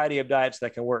wide variety of diets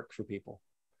that can work for people.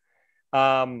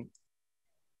 If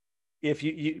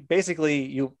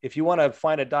if you want to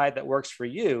find a diet that works for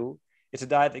you, it's a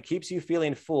diet that keeps you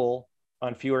feeling full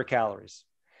on fewer calories.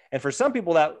 And for some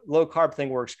people, that low carb thing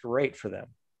works great for them.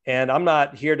 And I'm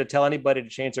not here to tell anybody to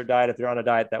change their diet if they're on a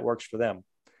diet that works for them.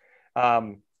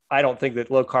 I don't think that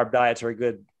low carb diets are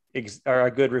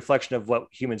a good reflection of what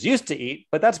humans used to eat,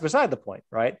 but that's beside the point,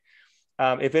 right?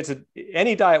 If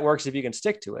any diet works if you can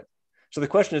stick to it. So the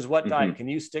question is, what diet can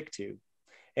you stick to?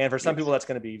 And for some people, that's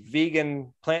going to be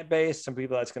vegan, plant-based. Some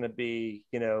people, that's going to be,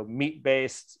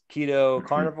 meat-based, keto,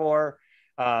 carnivore.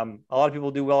 A lot of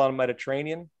people do well on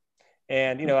Mediterranean.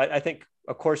 And, I think,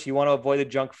 of course, you want to avoid the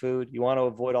junk food. You want to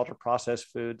avoid ultra-processed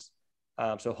foods.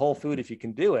 So whole food, if you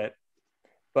can do it.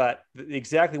 But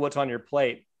exactly what's on your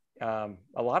plate, a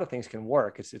lot of things can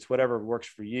work. It's whatever works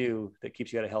for you that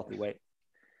keeps you at a healthy weight.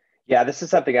 Yeah, this is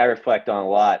something I reflect on a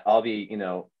lot. I'll be,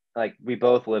 we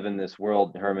both live in this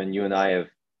world, Herman. You and I have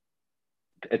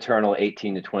eternal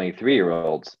 18 to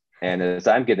 23-year-olds. And as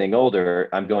I'm getting older,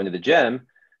 I'm going to the gym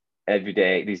every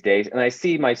day these days. And I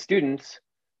see my students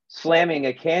slamming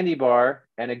a candy bar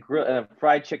and a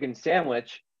fried chicken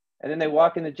sandwich. And then they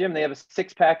walk in the gym, they have a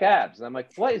 6-pack abs. And I'm like,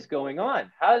 what is going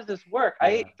on? How does this work? I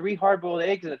ate 3 hard-boiled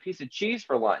eggs and a piece of cheese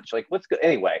for lunch. Like, what's good?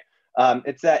 Anyway,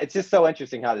 it's just so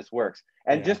interesting how this works.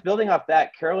 And just building off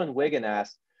that, Carolyn Wiggin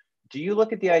asked, do you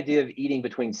look at the idea of eating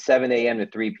between 7 a.m. to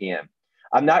 3 p.m.?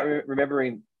 I'm not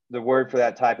remembering the word for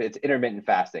that type. It's intermittent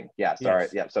fasting. Yeah, sorry.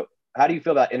 Yes. Yeah. So how do you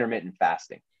feel about intermittent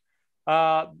fasting?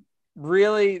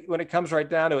 Really, when it comes right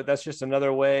down to it, that's just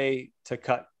another way to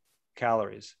cut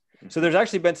calories. So there's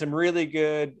actually been some really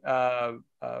good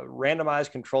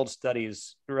randomized controlled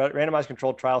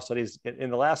trial studies in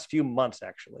the last few months,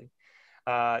 actually.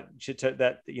 You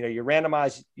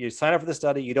randomize, you sign up for the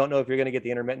study. You don't know if you're going to get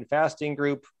the intermittent fasting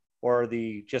group or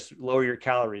the just lower your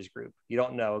calories group. You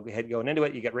don't know. Going into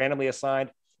it, you get randomly assigned,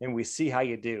 and we see how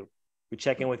you do. We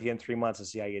check in with you in 3 months and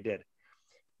see how you did.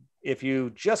 If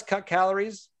you just cut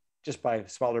calories, just by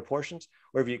smaller portions,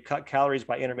 or if you cut calories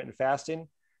by intermittent fasting,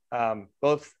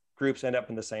 both groups end up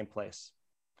in the same place.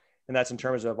 And that's in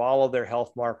terms of all of their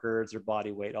health markers, their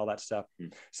body weight, all that stuff.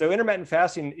 So intermittent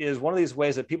fasting is one of these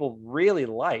ways that people really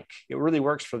like. It really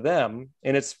works for them.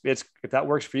 And it's if that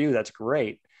works for you, that's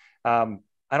great.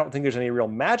 I don't think there's any real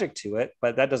magic to it,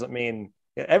 but that doesn't mean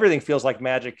everything feels like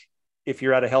magic if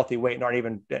you're at a healthy weight and aren't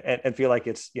even and feel like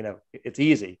it's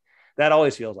easy. That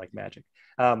always feels like magic.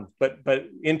 But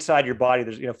inside your body,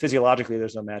 there's physiologically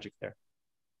there's no magic there.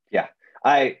 Yeah,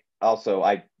 I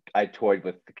toyed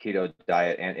with the keto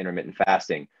diet and intermittent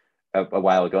fasting. a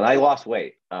while ago, and I lost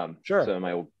weight. Sure. So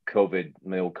my old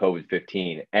COVID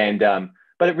 15, and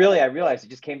but I realized it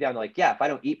just came down to like, yeah, if I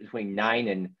don't eat between 9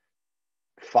 and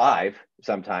 5,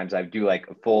 sometimes I do like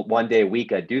a full 1 day a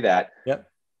week. I do that. Yep.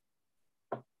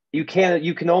 You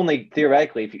can only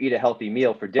theoretically, if you eat a healthy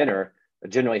meal for dinner, a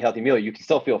generally healthy meal, you can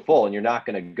still feel full, and you're not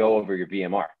going to go over your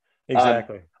BMR.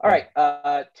 Exactly. All right.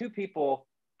 Two people.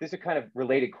 These are kind of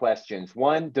related questions.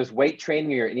 One, does weight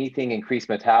training or anything increase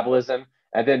metabolism?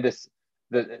 And then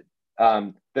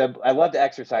I love to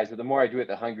exercise, but the more I do it,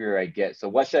 the hungrier I get. So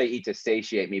what should I eat to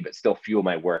satiate me but still fuel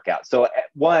my workout? So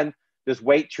one, does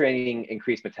weight training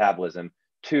increase metabolism?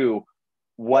 Two,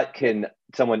 what can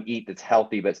someone eat that's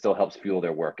healthy but still helps fuel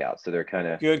their workout? So they're kind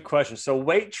of good question. So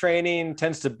weight training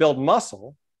tends to build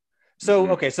muscle. So,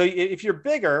 okay. So if you're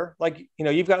bigger, like,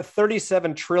 you've got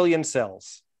 37 trillion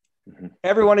cells.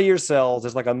 Every one of your cells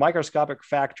is like a microscopic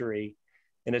factory,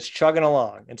 and it's chugging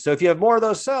along. And so if you have more of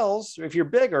those cells, if you're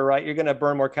bigger, right, you're going to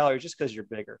burn more calories just because you're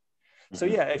bigger. So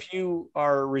yeah, if you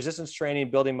are resistance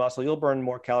training, building muscle, you'll burn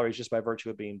more calories just by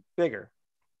virtue of being bigger.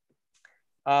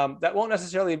 That won't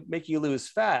necessarily make you lose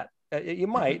fat. You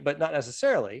might, but not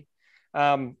necessarily.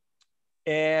 And,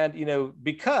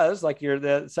 because like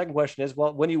the second question is,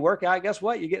 well, when you work out, guess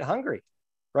what? You get hungry,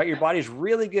 right? Your body's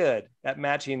really good at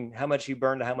matching how much you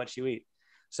burn to how much you eat.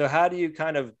 So how do you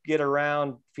kind of get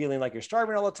around feeling like you're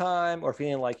starving all the time, or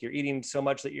feeling like you're eating so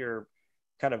much that you're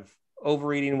kind of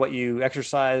overeating what you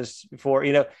exercised before?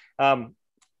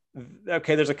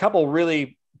 Okay, there's a couple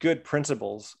really good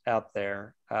principles out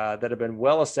there that have been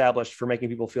well established for making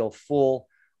people feel full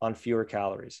on fewer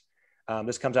calories.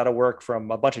 This comes out of work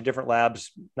from a bunch of different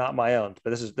labs, not my own,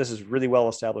 but this is really well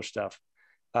established stuff.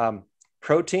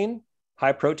 Protein,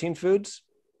 high protein foods,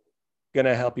 going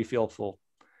to help you feel full.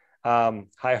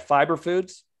 High fiber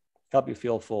foods help you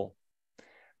feel full.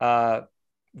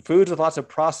 Foods with lots of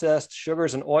processed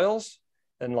sugars and oils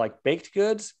and like baked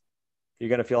goods, you're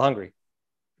going to feel hungry,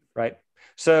 right?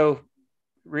 So,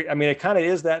 it kind of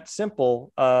is that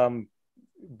simple.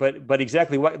 But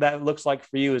exactly what that looks like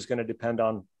for you is going to depend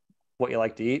on what you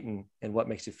like to eat and what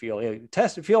makes you feel.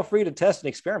 Feel free to test and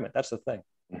experiment. That's the thing.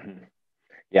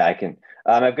 Yeah, I can.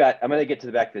 I'm going to get to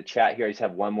the back of the chat here. I just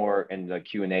have one more in the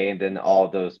Q&A, and then all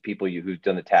of those people who've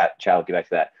done the chat will get back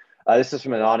to that. This is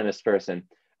from an anonymous person.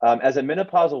 As a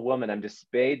menopausal woman, I'm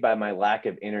dismayed by my lack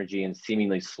of energy and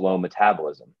seemingly slow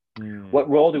metabolism. What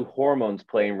role do hormones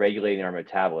play in regulating our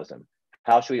metabolism?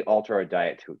 How should we alter our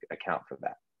diet to account for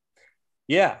that?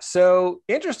 Yeah. So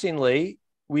interestingly,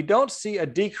 we don't see a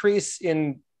decrease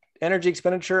in energy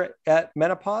expenditure at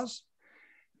menopause,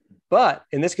 but,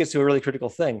 and this gets to a really critical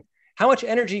thing, how much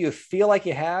energy you feel like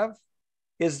you have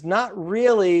is not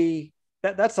really,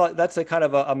 that's a kind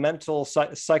of a mental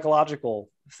psychological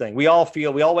thing. We all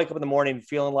wake up in the morning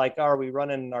feeling like, are we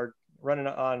running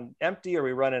on empty? Or are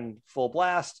we running full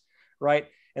blast? Right.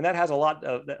 And that has a lot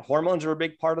of hormones are a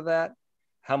big part of that.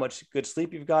 How much good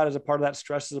sleep you've got is a part of that.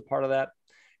 Stress is a part of that.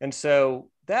 And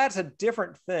so that's a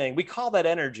different thing. We call that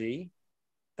energy.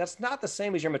 That's not the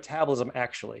same as your metabolism,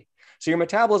 actually. So your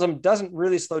metabolism doesn't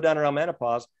really slow down around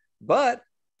menopause. But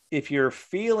if you're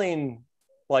feeling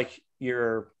like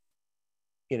your,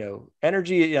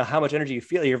 energy, how much energy you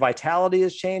feel, your vitality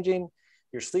is changing,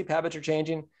 your sleep habits are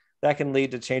changing, that can lead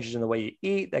to changes in the way you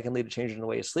eat. That can lead to changes in the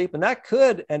way you sleep. And that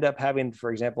could end up having, for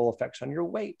example, effects on your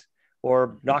weight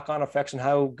or knock-on effects on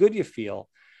how good you feel.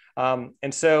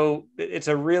 And so it's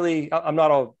I'm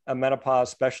not a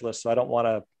menopause specialist, so I don't want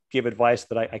to give advice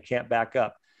that I can't back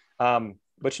up. But,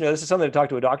 this is something to talk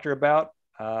to a doctor about.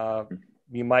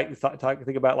 You might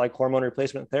think about like hormone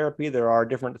replacement therapy. There are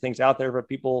different things out there for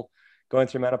people going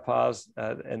through menopause,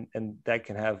 and that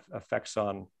can have effects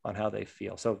on how they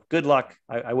feel. So good luck.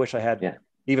 I wish I had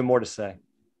even more to say.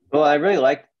 Well, I really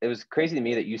liked, it was crazy to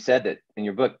me that you said that in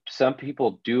your book, some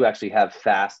people do actually have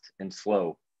fast and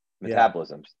slow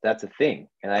metabolisms. That's a thing.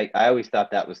 And I always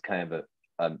thought that was kind of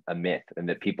a myth, and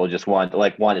that people just want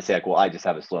to say like, well, I just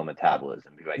have a slow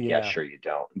metabolism. Be like, yeah, sure you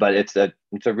don't, but it's a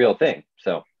real thing.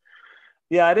 So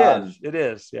yeah, it is. It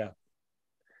is. Yeah.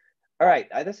 All right.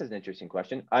 This is an interesting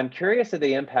question. I'm curious of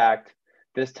the impact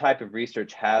this type of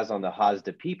research has on the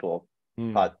Hadza people,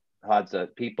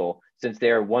 since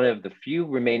they are one of the few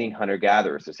remaining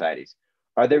hunter-gatherer societies.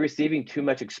 Are they receiving too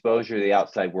much exposure to the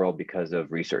outside world because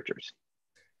of researchers?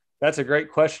 That's a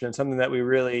great question, and something that we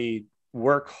really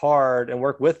work hard and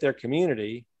work with their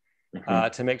community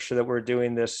to make sure that we're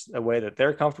doing this a way that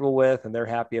they're comfortable with and they're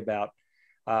happy about.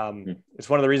 It's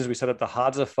one of the reasons we set up the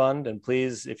Hadza Fund. And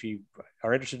please, if you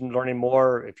are interested in learning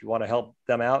more, if you want to help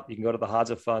them out, you can go to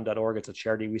thehadzafund.org. It's a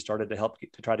charity we started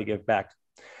to try to give back.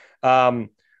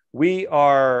 We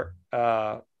are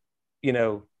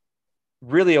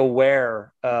really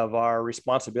aware of our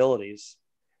responsibilities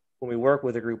when we work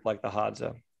with a group like the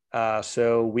Hadza.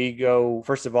 So we go,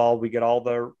 first of all, we get all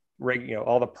the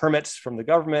all the permits from the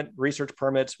government, research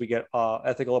permits. We get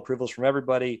ethical approvals from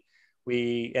everybody.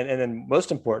 And then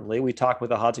most importantly, we talk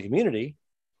with the Hadza community,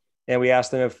 and we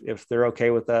ask them if they're okay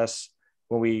with us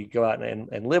when we go out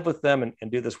and live with them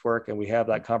and do this work. And we have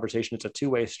that conversation. It's a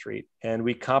two-way street. And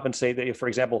we compensate, for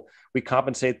example, we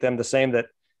compensate them the same that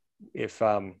if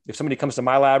somebody comes to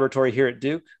my laboratory here at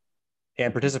Duke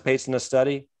and participates in a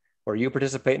study, or you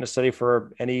participate in a study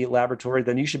for any laboratory,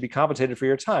 then you should be compensated for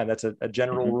your time. That's a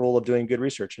general rule of doing good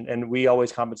research. And we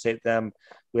always compensate them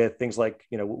with things like,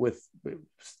 with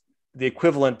the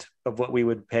equivalent of what we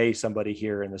would pay somebody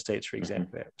here in the States, for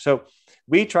example. So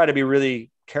we try to be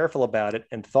really careful about it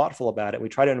and thoughtful about it. We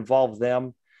try to involve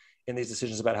them in these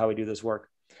decisions about how we do this work.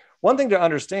 One thing to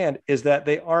understand is that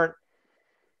they're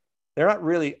not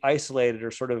really isolated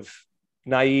or sort of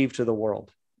naive to the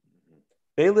world.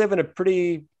 They live in a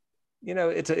pretty,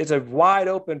 it's a wide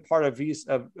open part of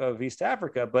East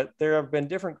Africa, but there have been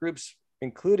different groups,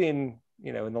 including,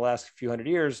 in the last few hundred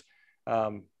years,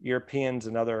 Europeans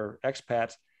and other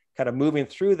expats kind of moving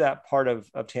through that part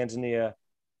of Tanzania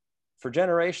for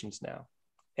generations now.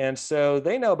 And so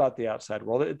they know about the outside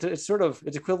world. It's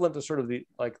equivalent to sort of the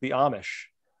Amish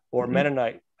or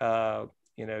Mennonite,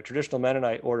 traditional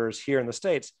Mennonite orders here in the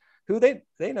States, who they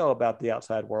know about the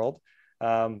outside world.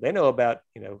 They know about,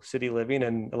 city living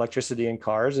and electricity and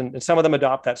cars, and some of them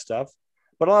adopt that stuff,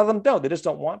 but a lot of them don't. They just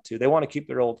don't want to. They want to keep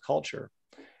their old culture.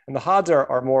 And the Hadza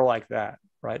are more like that,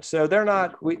 right? So they're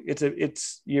not,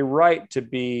 you're right to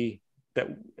be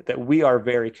that we are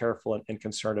very careful and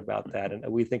concerned about that. And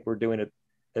we think we're doing it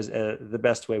as the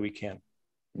best way we can.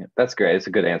 Yeah, that's great. It's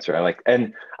a good answer.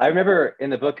 And I remember in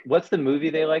the book, what's the movie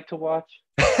they like to watch?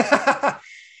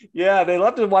 Yeah, they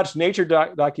love to watch nature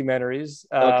documentaries.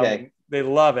 Okay. They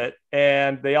love it.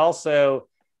 And they also,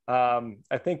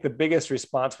 I think the biggest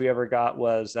response we ever got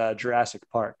was Jurassic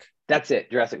Park. That's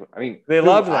it. Jurassic. I mean, they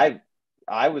love it.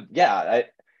 I would, yeah.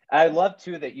 I love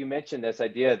too that you mentioned this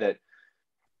idea that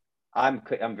I'm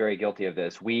very guilty of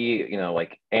this. We,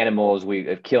 like animals,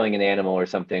 if killing an animal or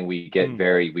something, we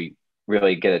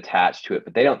really get attached to it,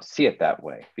 but they don't see it that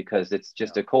way because it's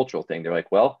just a cultural thing. They're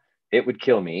like, well, it would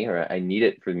kill me, or I need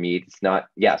it for meat. It's not,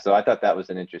 yeah. So I thought that was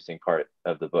an interesting part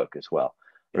of the book as well.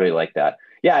 I really like that.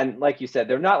 Yeah. And like you said,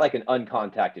 they're not like an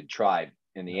uncontacted tribe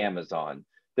in the Amazon.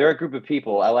 They're a group of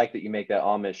people. I like that you make that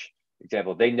Amish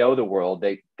example. They know the world.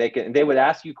 They would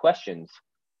ask you questions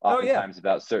oftentimes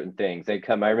about certain things. They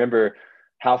come, I remember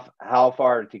how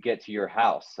far to get to your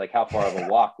house, like how far of a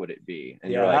walk would it be?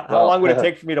 And you're like, how long would it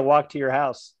take for me to walk to your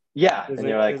house? Yeah. And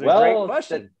you're like, well, great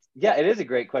question. Yeah, it is a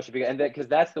great question because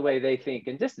that's the way they think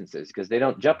in distances, because they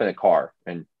don't jump in a car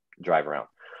and drive around.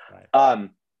 Right.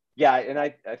 Yeah, and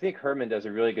I think Herman does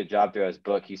a really good job through his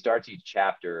book. He starts each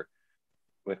chapter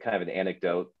with kind of an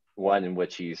anecdote, one in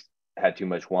which he's had too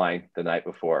much wine the night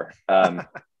before.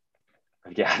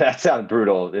 Yeah, that sounds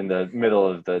brutal in the middle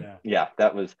of the, yeah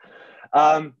that was,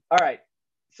 all right.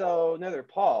 So another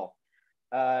Paul,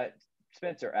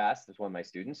 Spencer asked, as one of my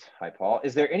students, hi Paul,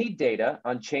 is there any data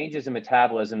on changes in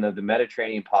metabolism of the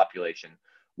Mediterranean population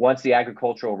once the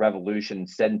agricultural revolution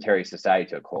sedentary society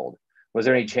took hold? Was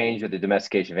there any change with the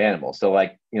domestication of animals? So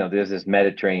there's this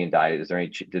Mediterranean diet. Is there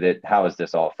any, how has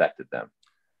this all affected them?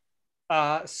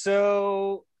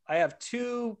 So I have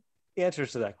two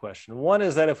answers to that question. One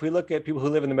is that if we look at people who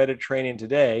live in the Mediterranean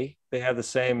today, they have the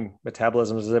same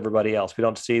metabolism as everybody else. They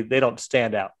don't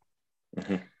stand out.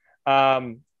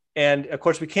 Mm-hmm. And of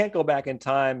course, we can't go back in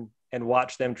time and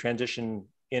watch them transition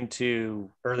into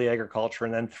early agriculture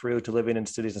and then through to living in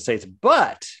cities and states.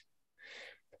 But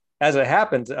as it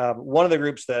happens, one of the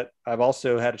groups that I've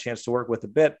also had a chance to work with a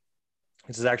bit,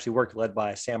 this is actually work led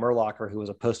by Sam Erlacher, who was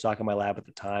a postdoc in my lab at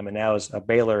the time and now is a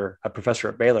professor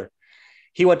at Baylor.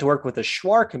 He went to work with the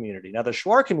Shuar community. Now, the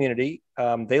Shuar community,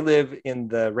 they live in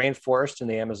the rainforest in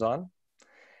the Amazon,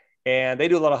 and they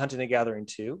do a lot of hunting and gathering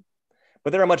too.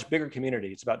 But they're a much bigger community.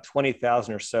 It's about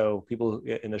 20,000 or so people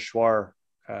in the Shuar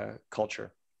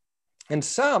culture. And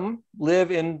some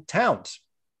live in towns,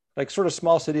 like sort of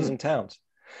small cities and towns.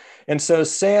 And so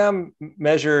Sam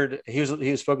measured, he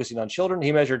was focusing on children.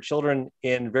 He measured children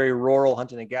in very rural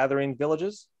hunting and gathering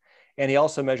villages. And he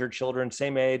also measured children,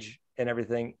 same age and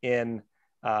everything in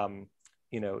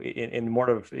more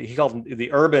of, he called them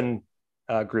the urban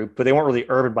group, but they weren't really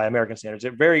urban by American standards.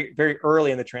 They're very, very early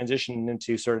in the transition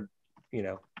into sort of,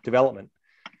 development,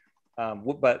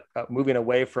 but moving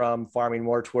away from farming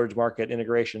more towards market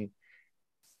integration.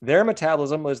 Their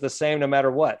metabolism was the same no matter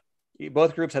what.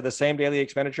 Both groups had the same daily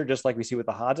expenditure, just like we see with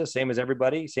the Hadza, same as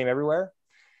everybody, same everywhere.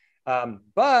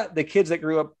 But the kids that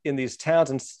grew up in these towns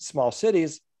and small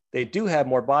cities, they do have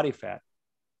more body fat,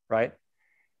 right?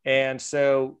 And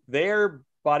so their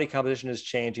body composition is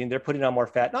changing. They're putting on more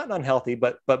fat, not unhealthy,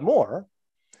 but more.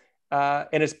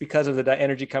 And it's because of the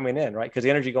energy coming in, right? Because the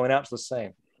energy going out is the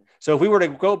same. So if we were to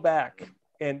go back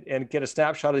and get a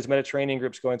snapshot of these Mediterranean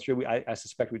groups going through, I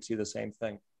suspect we'd see the same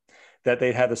thing, that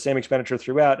they'd have the same expenditure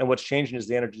throughout. And what's changing is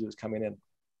the energy that's coming in.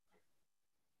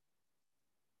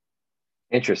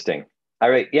 Interesting. All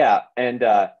right. Yeah. And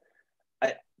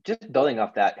just building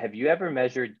off that, have you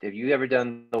ever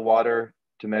done the water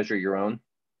to measure your own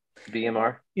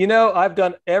BMR? I've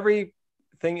done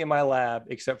everything in my lab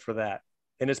except for that.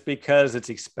 And it's because it's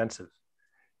expensive.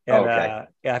 And I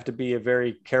have to be a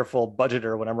very careful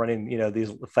budgeter when I'm running,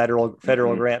 these federal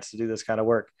grants to do this kind of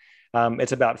work.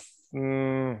 It's about,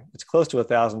 it's close to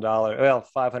 $1,000, well,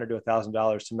 $500 to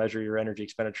 $1,000 to measure your energy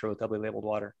expenditure with doubly labeled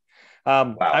water.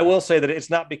 Wow. I will say that it's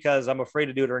not because I'm afraid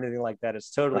to do it or anything like that.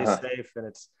 It's totally safe, and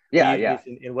it's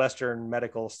in Western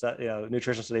medical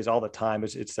nutrition studies all the time.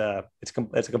 It's a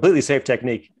completely safe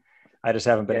technique. I just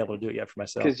haven't been able to do it yet for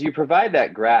myself. Because you provide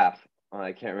that graph.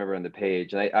 I can't remember on the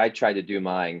page. And I tried to do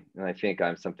mine, and I think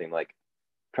I'm something like,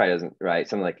 probably doesn't right,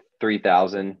 something like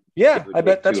 3,000. Yeah, I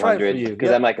bet that's right for you.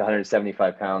 Because I'm like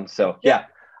 175 pounds. So yeah,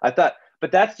 I thought,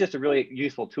 but that's just a really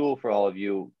useful tool for all of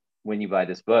you when you buy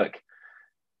this book.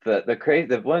 One of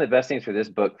the best things for this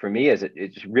book for me is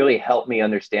it just really helped me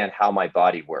understand how my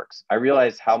body works. I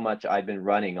realized how much I've been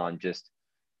running on just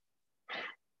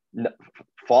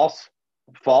false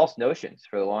notions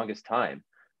for the longest time.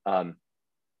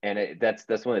 And that's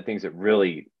one of the things that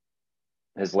really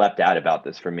has leapt out about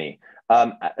this for me.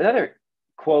 Another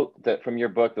quote from your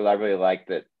book that I really like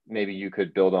that maybe you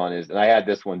could build on is, and I had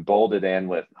this one bolded and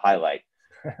with highlight,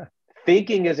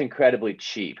 thinking is incredibly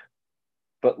cheap,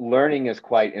 but learning is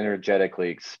quite energetically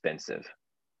expensive.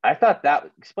 I thought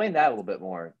explain that a little bit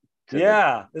more.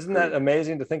 Isn't that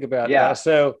amazing to think about? Yeah.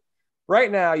 So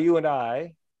right now, you and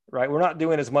I, right, we're not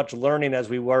doing as much learning as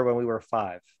we were when we were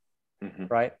 5,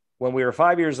 right? When we were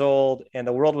 5 years old and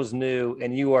the world was new,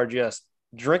 and you are just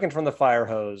drinking from the fire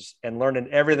hose and learning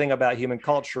everything about human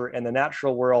culture and the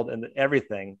natural world and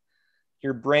everything,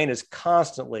 your brain is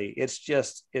constantly, it's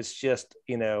just,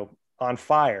 on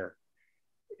fire.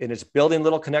 And it's building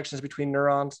little connections between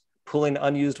neurons, pulling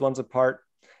unused ones apart,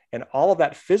 and all of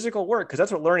that physical work, because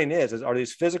that's what learning are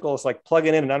these physical, it's like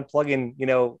plugging in and unplugging,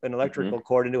 an electrical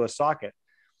cord into a socket.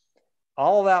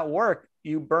 All of that work,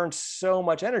 you burn so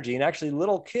much energy. And actually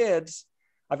little kids,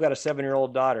 I've got a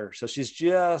 7-year-old daughter, so she's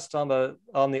just on the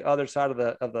other side of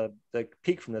the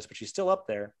peak from this, but she's still up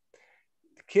there.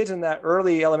 The kids in that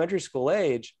early elementary school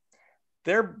age,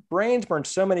 their brains burn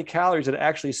so many calories that it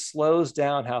actually slows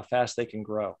down how fast they can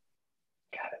grow.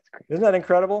 God, that's crazy. Isn't that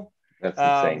incredible? That's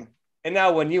insane. And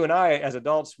now when you and I, as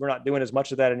adults, we're not doing as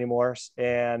much of that anymore.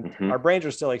 And our brains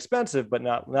are still expensive, but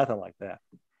nothing like that.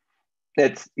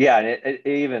 It's and it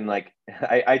even like,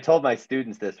 I told my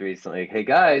students this recently, hey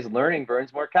guys, learning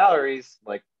burns more calories,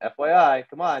 like FYI,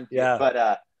 come on. Yeah.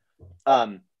 But,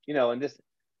 and this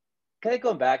kind of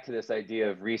going back to this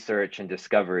idea of research and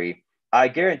discovery, I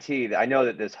guarantee that I know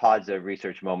that this Hadza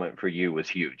research moment for you was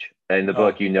huge. In the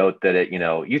book, you note that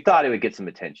you thought it would get some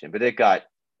attention, but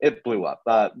it blew up.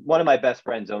 One of my best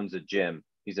friends owns a gym.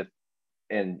 He's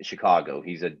in Chicago.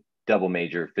 He's a double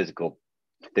major physical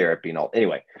therapy and all.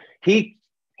 Anyway, he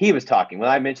was talking when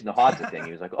I mentioned the Hadza thing.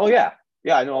 He was like, "Oh yeah,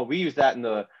 I know. We use that in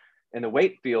the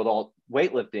weight field, all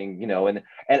weightlifting,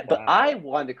 But I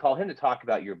wanted to call him to talk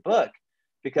about your book,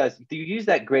 because you use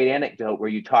that great anecdote where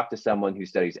you talk to someone who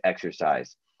studies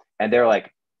exercise, and they're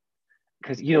like,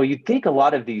 because you think a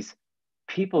lot of these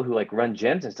people who like run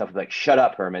gyms and stuff are like, shut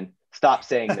up, Herman, stop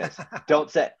saying this,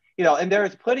 don't say, and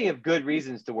there's plenty of good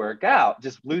reasons to work out.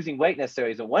 Just losing weight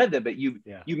necessarily isn't one of them. But you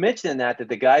mentioned that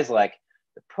the guys like,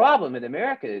 the problem in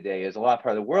America today is a lot of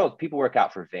part of the world, people work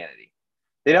out for vanity.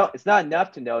 It's not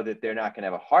enough to know that they're not going to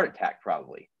have a heart attack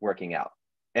probably working out.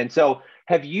 And so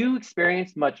have you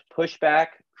experienced much pushback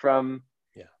from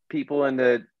people in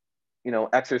the,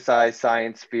 exercise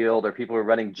science field, or people who are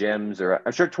running gyms, or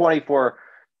I'm sure 24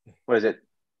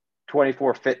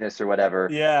 Fitness or whatever.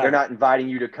 Yeah. They're not inviting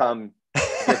you to come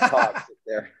give talks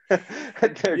there.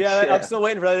 I'm still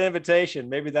waiting for that invitation.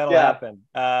 Maybe that'll happen.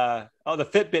 The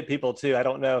Fitbit people too. I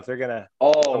don't know if they're going to,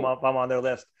 I'm on their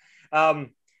list.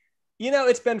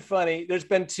 It's been funny. There's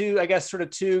been two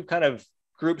kind of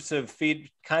groups of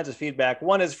kinds of feedback.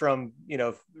 One is from,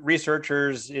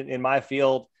 researchers in my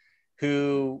field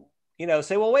who,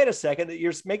 say, well, wait a second,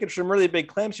 you're making some really big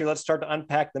claims here. Let's start to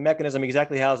unpack the mechanism.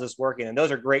 Exactly how is this working? And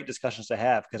those are great discussions to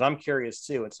have because I'm curious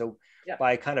too. And so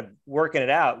by kind of working it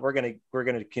out, we're going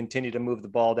to continue to move the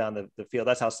ball down the field.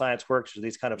 That's how science works.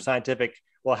 These kind of scientific,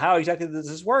 well, how exactly does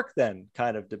this work then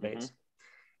kind of debates.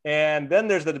 And then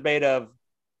there's the debate of,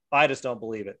 I just don't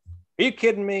believe it. Are you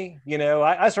kidding me?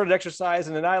 I started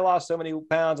exercising and I lost so many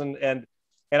pounds. And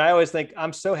I always think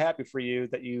I'm so happy for you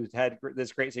that you had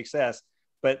this great success.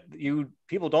 But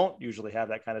people don't usually have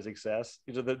that kind of success.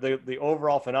 The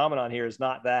overall phenomenon here is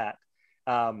not that.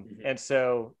 And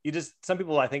so some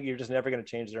people, I think you're just never going to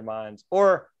change their minds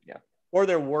or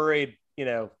they're worried,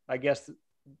 I guess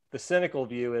the cynical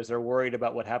view is they're worried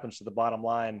about what happens to the bottom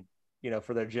line,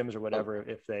 for their gyms or whatever,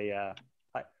 if they,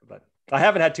 but I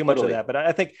haven't had too much of that, but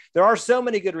I think there are so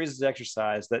many good reasons to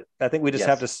exercise that I think we just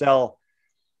have to sell.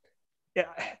 Yeah.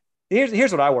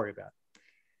 Here's what I worry about.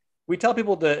 We tell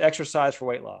people to exercise for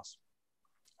weight loss.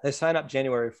 They sign up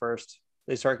January 1st.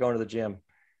 They start going to the gym.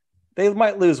 They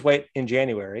might lose weight in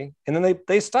January, and then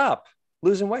they stop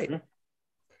losing weight. And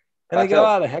they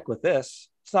go, the heck with this.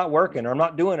 It's not working, or I'm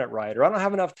not doing it right, or I don't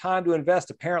have enough time to invest,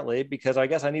 apparently, because I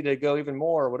guess I need to go even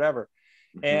more or whatever.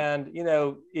 And,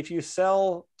 if you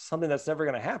sell something that's never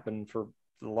going to happen for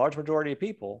the large majority of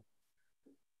people,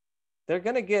 they're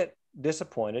going to get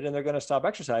disappointed and they're going to stop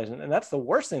exercising. And that's the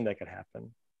worst thing that could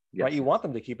happen. Right? You want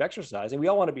them to keep exercising. We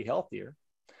all want to be healthier.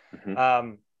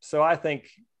 So I think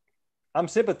I'm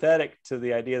sympathetic to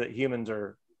the idea that humans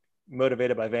are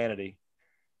motivated by vanity.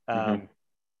 But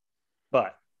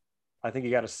I think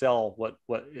you got to sell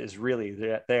what is really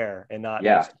there and not.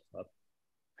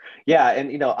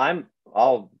 And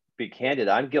I'll be candid.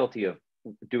 I'm guilty of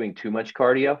doing too much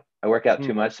cardio. I work out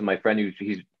too much. So my friend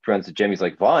he runs the gym, he's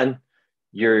like, Vaughn,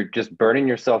 you're just burning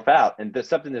yourself out. And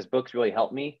something this book's really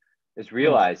helped me is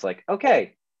realize like,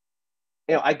 okay,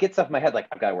 I get stuff in my head, like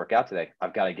I've got to work out today.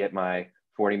 I've got to get my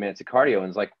 40 minutes of cardio. And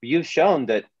it's like, you've shown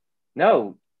that,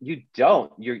 no, you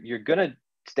don't, you're going to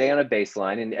stay on a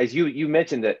baseline. And as you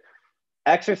mentioned that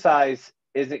exercise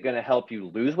isn't going to help you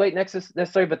lose weight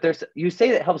necessarily, but you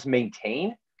say that helps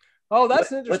maintain. Oh,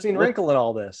 that's an interesting wrinkle in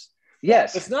all this.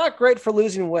 Yes. It's not great for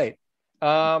losing weight.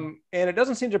 And it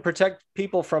doesn't seem to protect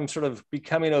people from sort of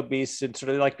becoming obese, and sort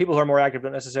of like people who are more active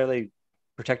don't necessarily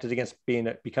protected against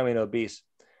becoming obese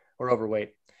or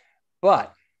overweight.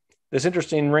 But this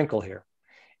interesting wrinkle here,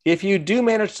 if you do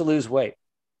manage to lose weight,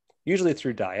 usually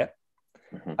through diet,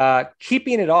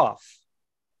 keeping it off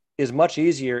is much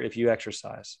easier if you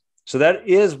exercise. So that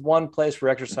is one place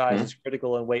where exercise is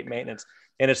critical in weight maintenance.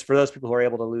 And it's for those people who are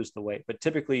able to lose the weight. But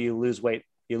typically you lose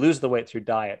the weight through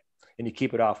diet and you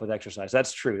keep it off with exercise.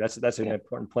 That's true. That's an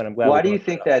important point. I'm glad. Why do you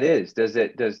think that is? Does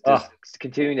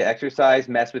continuing to exercise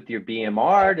mess with your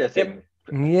BMR?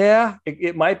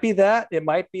 It might be that. It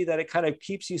might be that it kind of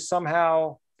keeps you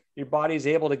somehow, your body's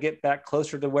able to get back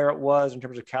closer to where it was in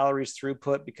terms of calories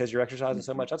throughput because you're exercising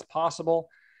so much. That's possible.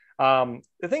 The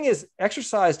thing is,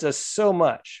 exercise does so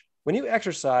much. When you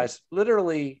exercise,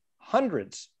 literally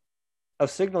hundreds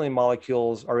of signaling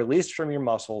molecules are released from your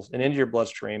muscles and into your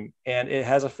bloodstream, and it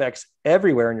has effects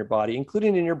everywhere in your body,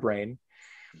 including in your brain.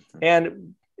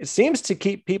 And it seems to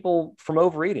keep people from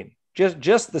overeating.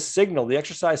 Just the signal, the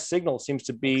exercise signal seems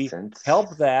to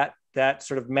help that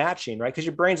sort of matching, right? Because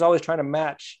your brain's always trying to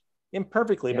match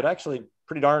imperfectly, but actually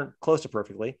pretty darn close to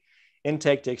perfectly,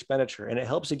 intake to expenditure. And it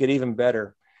helps you get even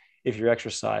better if you're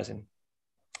exercising.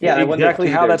 Yeah, exactly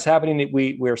how that's happening.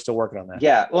 We're still working on that.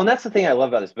 Yeah, well, and that's the thing I love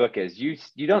about this book is you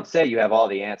don't say you have all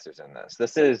the answers in this.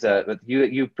 This is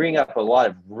you bring up a lot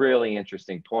of really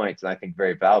interesting points, and I think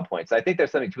very valid points. I think there's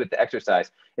something to it. The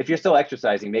exercise, if you're still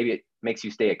exercising, maybe it makes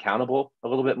you stay accountable a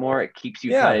little bit more. It keeps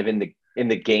you kind of in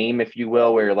the game, if you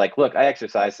will, where you're like, look, I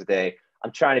exercised today.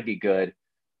 I'm trying to be good.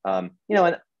 I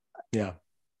don't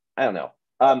know.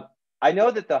 I know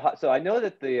that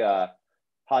the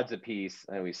Hadza piece,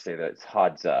 I always say that it's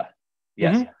Hadza.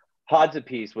 Yes. Hadza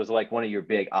piece was like one of your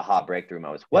big aha breakthrough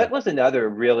moments. What was another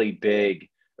really big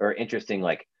or interesting,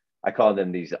 like I call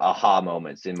them these aha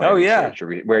moments in my research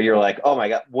where you're like, oh my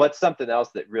God, what's something else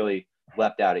that really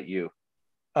leapt out at you?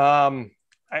 I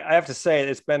have to say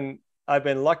I've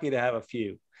been lucky to have a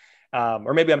few,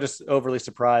 or maybe I'm just overly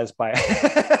surprised by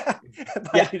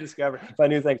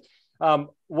new things.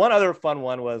 One other fun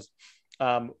one was,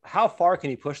 how far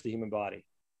can you push the human body?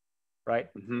 Right.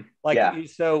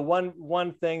 So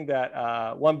one thing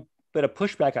that one bit of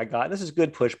pushback I got, and this is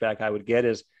good pushback I would get,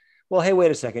 is, well, hey,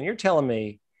 wait a second. You're telling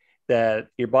me that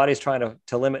your body's trying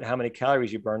to limit how many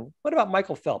calories you burn. What about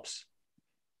Michael Phelps?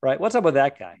 Right. What's up with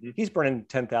that guy? He's burning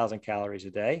 10,000 calories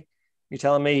a day. You're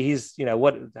telling me he's,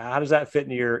 how does that fit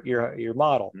into your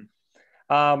model?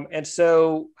 And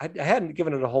so I hadn't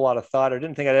given it a whole lot of thought. I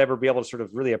didn't think I'd ever be able to sort of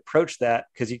really approach that,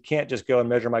 because you can't just go and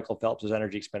measure Michael Phelps'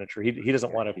 energy expenditure. He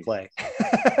doesn't want to play.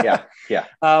 Yeah, yeah.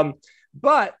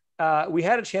 But we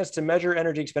had a chance to measure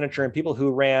energy expenditure in people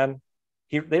who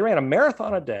they ran a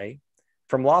marathon a day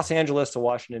from Los Angeles to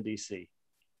Washington, D.C.,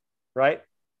 right?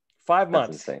 5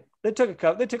 months. They took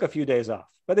a few days off,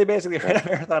 but they basically ran a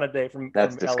marathon a day from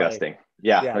disgusting. LA.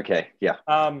 Yeah. Okay. Yeah.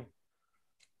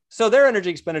 So their energy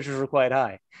expenditures were quite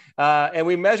high, and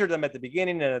we measured them at the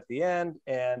beginning and at the end,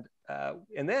 and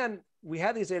then we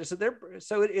had these data.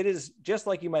 So it is just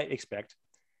like you might expect.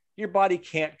 Your body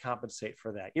can't compensate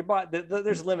for that. Your body,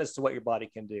 there's limits to what your body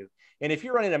can do. And if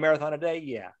you're running a marathon a day,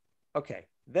 yeah, okay,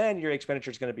 then your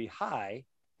expenditure is going to be high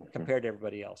compared to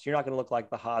everybody else. You're not going to look like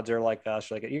the Hodds or like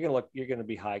us. You're going to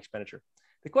be high expenditure.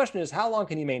 The question is, how long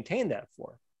can you maintain that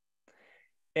for?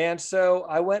 And so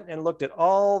I went and looked at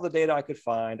all the data I could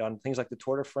find on things like the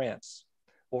Tour de France,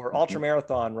 or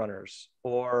ultramarathon runners,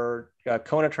 or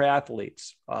Kona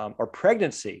triathletes, or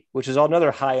pregnancy, which is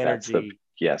another high energy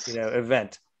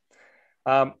event.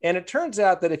 And it turns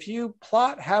out that if you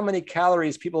plot how many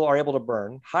calories people are able to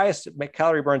burn, highest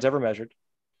calorie burns ever measured,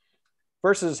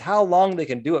 versus how long they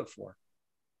can do it for,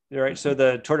 right? So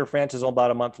the Tour de France is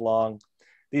about a month long.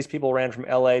 These people ran from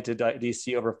LA to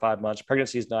DC over 5 months.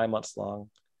 Pregnancy is 9 months long.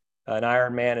 An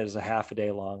Ironman is a half a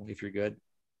day long if you're good.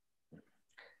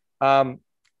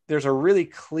 There's a really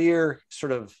clear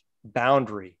sort of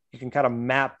boundary. You can kind of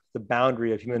map the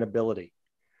boundary of human ability.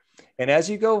 And as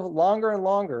you go longer and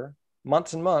longer,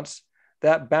 months and months,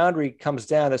 that boundary comes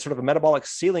down, that sort of a metabolic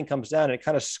ceiling comes down, and it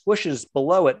kind of squishes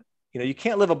below it. You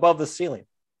can't live above the ceiling.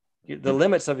 The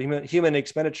limits of human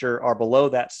expenditure are below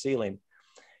that ceiling.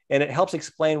 And it helps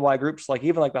explain why groups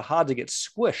even like the Hodds get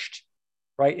squished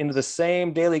right into the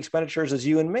same daily expenditures as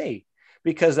you and me,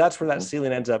 because that's where that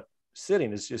ceiling ends up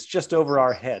sitting. It's just over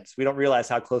our heads. We don't realize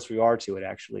how close we are to it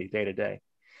actually day to day.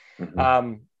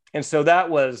 And so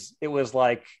it was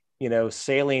like,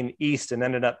 sailing east and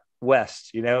ended up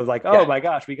west, oh my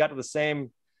gosh, we got to the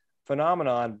same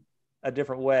phenomenon a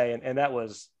different way. And that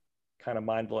was kind of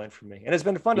mind blowing for me. And it's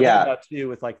been fun to think about too,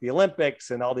 with like the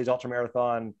Olympics and all these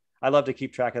ultramarathon. I love to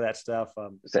keep track of that stuff.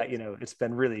 It's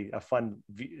been really a fun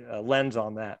lens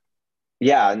on that.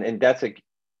 Yeah. And that's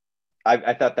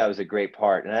I thought that was a great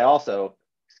part. And I also,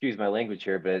 excuse my language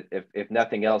here, but if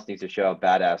nothing else, needs to show how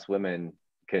badass women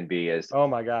can be, is oh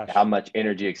my gosh, how much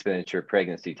energy expenditure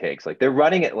pregnancy takes. Like they're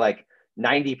running at like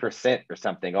 90% or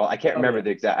something. I can't remember the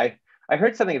exact, I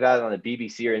heard something about it on the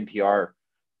BBC or NPR.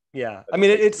 Yeah. I mean,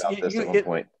 it's at one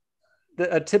point.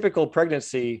 A typical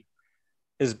pregnancy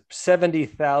is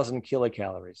 70,000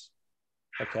 kilocalories.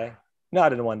 Okay.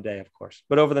 Not in one day, of course,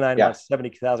 but over the 9 months,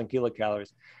 70,000 kilocalories.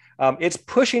 It's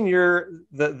pushing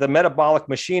the metabolic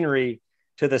machinery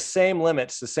to the same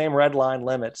limits, the same red line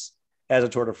limits as a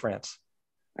Tour de France,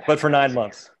 but for 9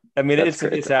 months. I mean, it's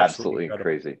absolutely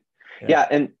crazy. Yeah.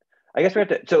 And I guess we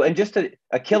have to, and just a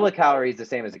kilocalorie is the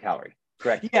same as a calorie,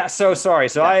 correct? Yeah. So sorry.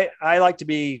 So I like to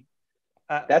be,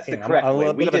 that's the correct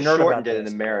way. We just shortened it in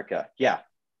America. Yeah.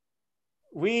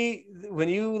 When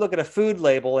you look at a food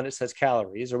label and it says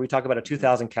calories, or we talk about a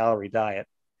 2,000 calorie diet,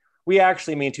 we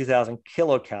actually mean 2,000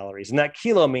 kilocalories, and that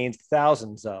kilo means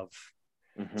thousands of.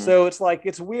 So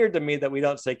it's weird to me that we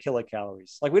don't say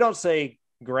kilocalories. Like we don't say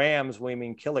grams when we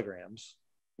mean kilograms.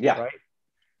 Yeah. Right.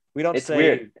 We don't say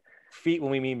weird. Feet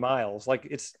when we mean miles. Like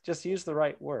it's just use the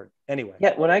right word. Anyway.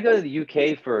 Yeah. When I go to the UK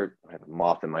I have a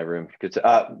moth in my room.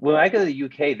 When I go to the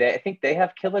UK, I think they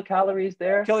have kilocalories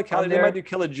there. Kilocalories. They might do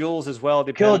kilojoules as well.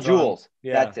 Kilojoules.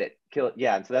 That's it.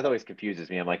 And so that always confuses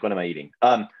me. I'm like, what am I eating?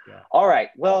 All right.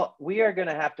 Well, we are going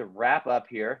to have to wrap up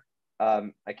here.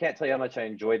 I can't tell you how much I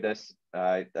enjoyed this.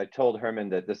 I told Herman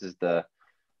that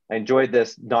I enjoyed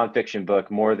this nonfiction book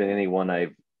more than any one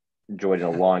I've enjoyed in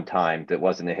a long time that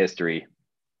wasn't a history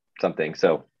something.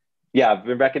 So yeah, I've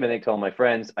been recommending to all my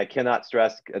friends. I cannot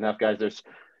stress enough, guys.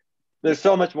 There's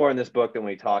so much more in this book than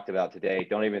we talked about today.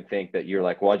 Don't even think that you're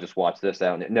like, well, I just watched this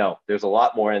out. No, there's a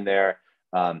lot more in there.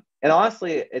 And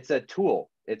honestly, it's a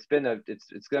tool. It's going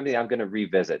to be, I'm going to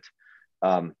revisit.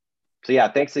 So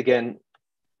yeah, thanks again,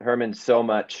 Herman, so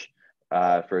much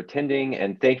for attending.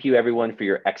 And thank you everyone for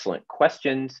your excellent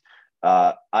questions.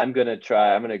 I'm going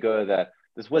to go to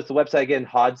what's the website again?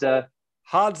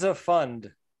 Hodzafund.org.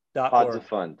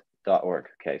 Hodzafund.org.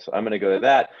 Okay. So I'm going to go to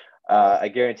that. I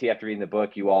guarantee after reading the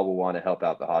book, you all will want to help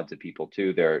out the Hodza people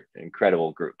too. They're an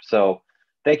incredible group. So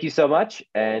thank you so much.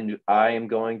 And I am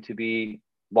going to be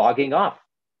logging off.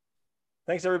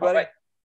 Thanks, everybody.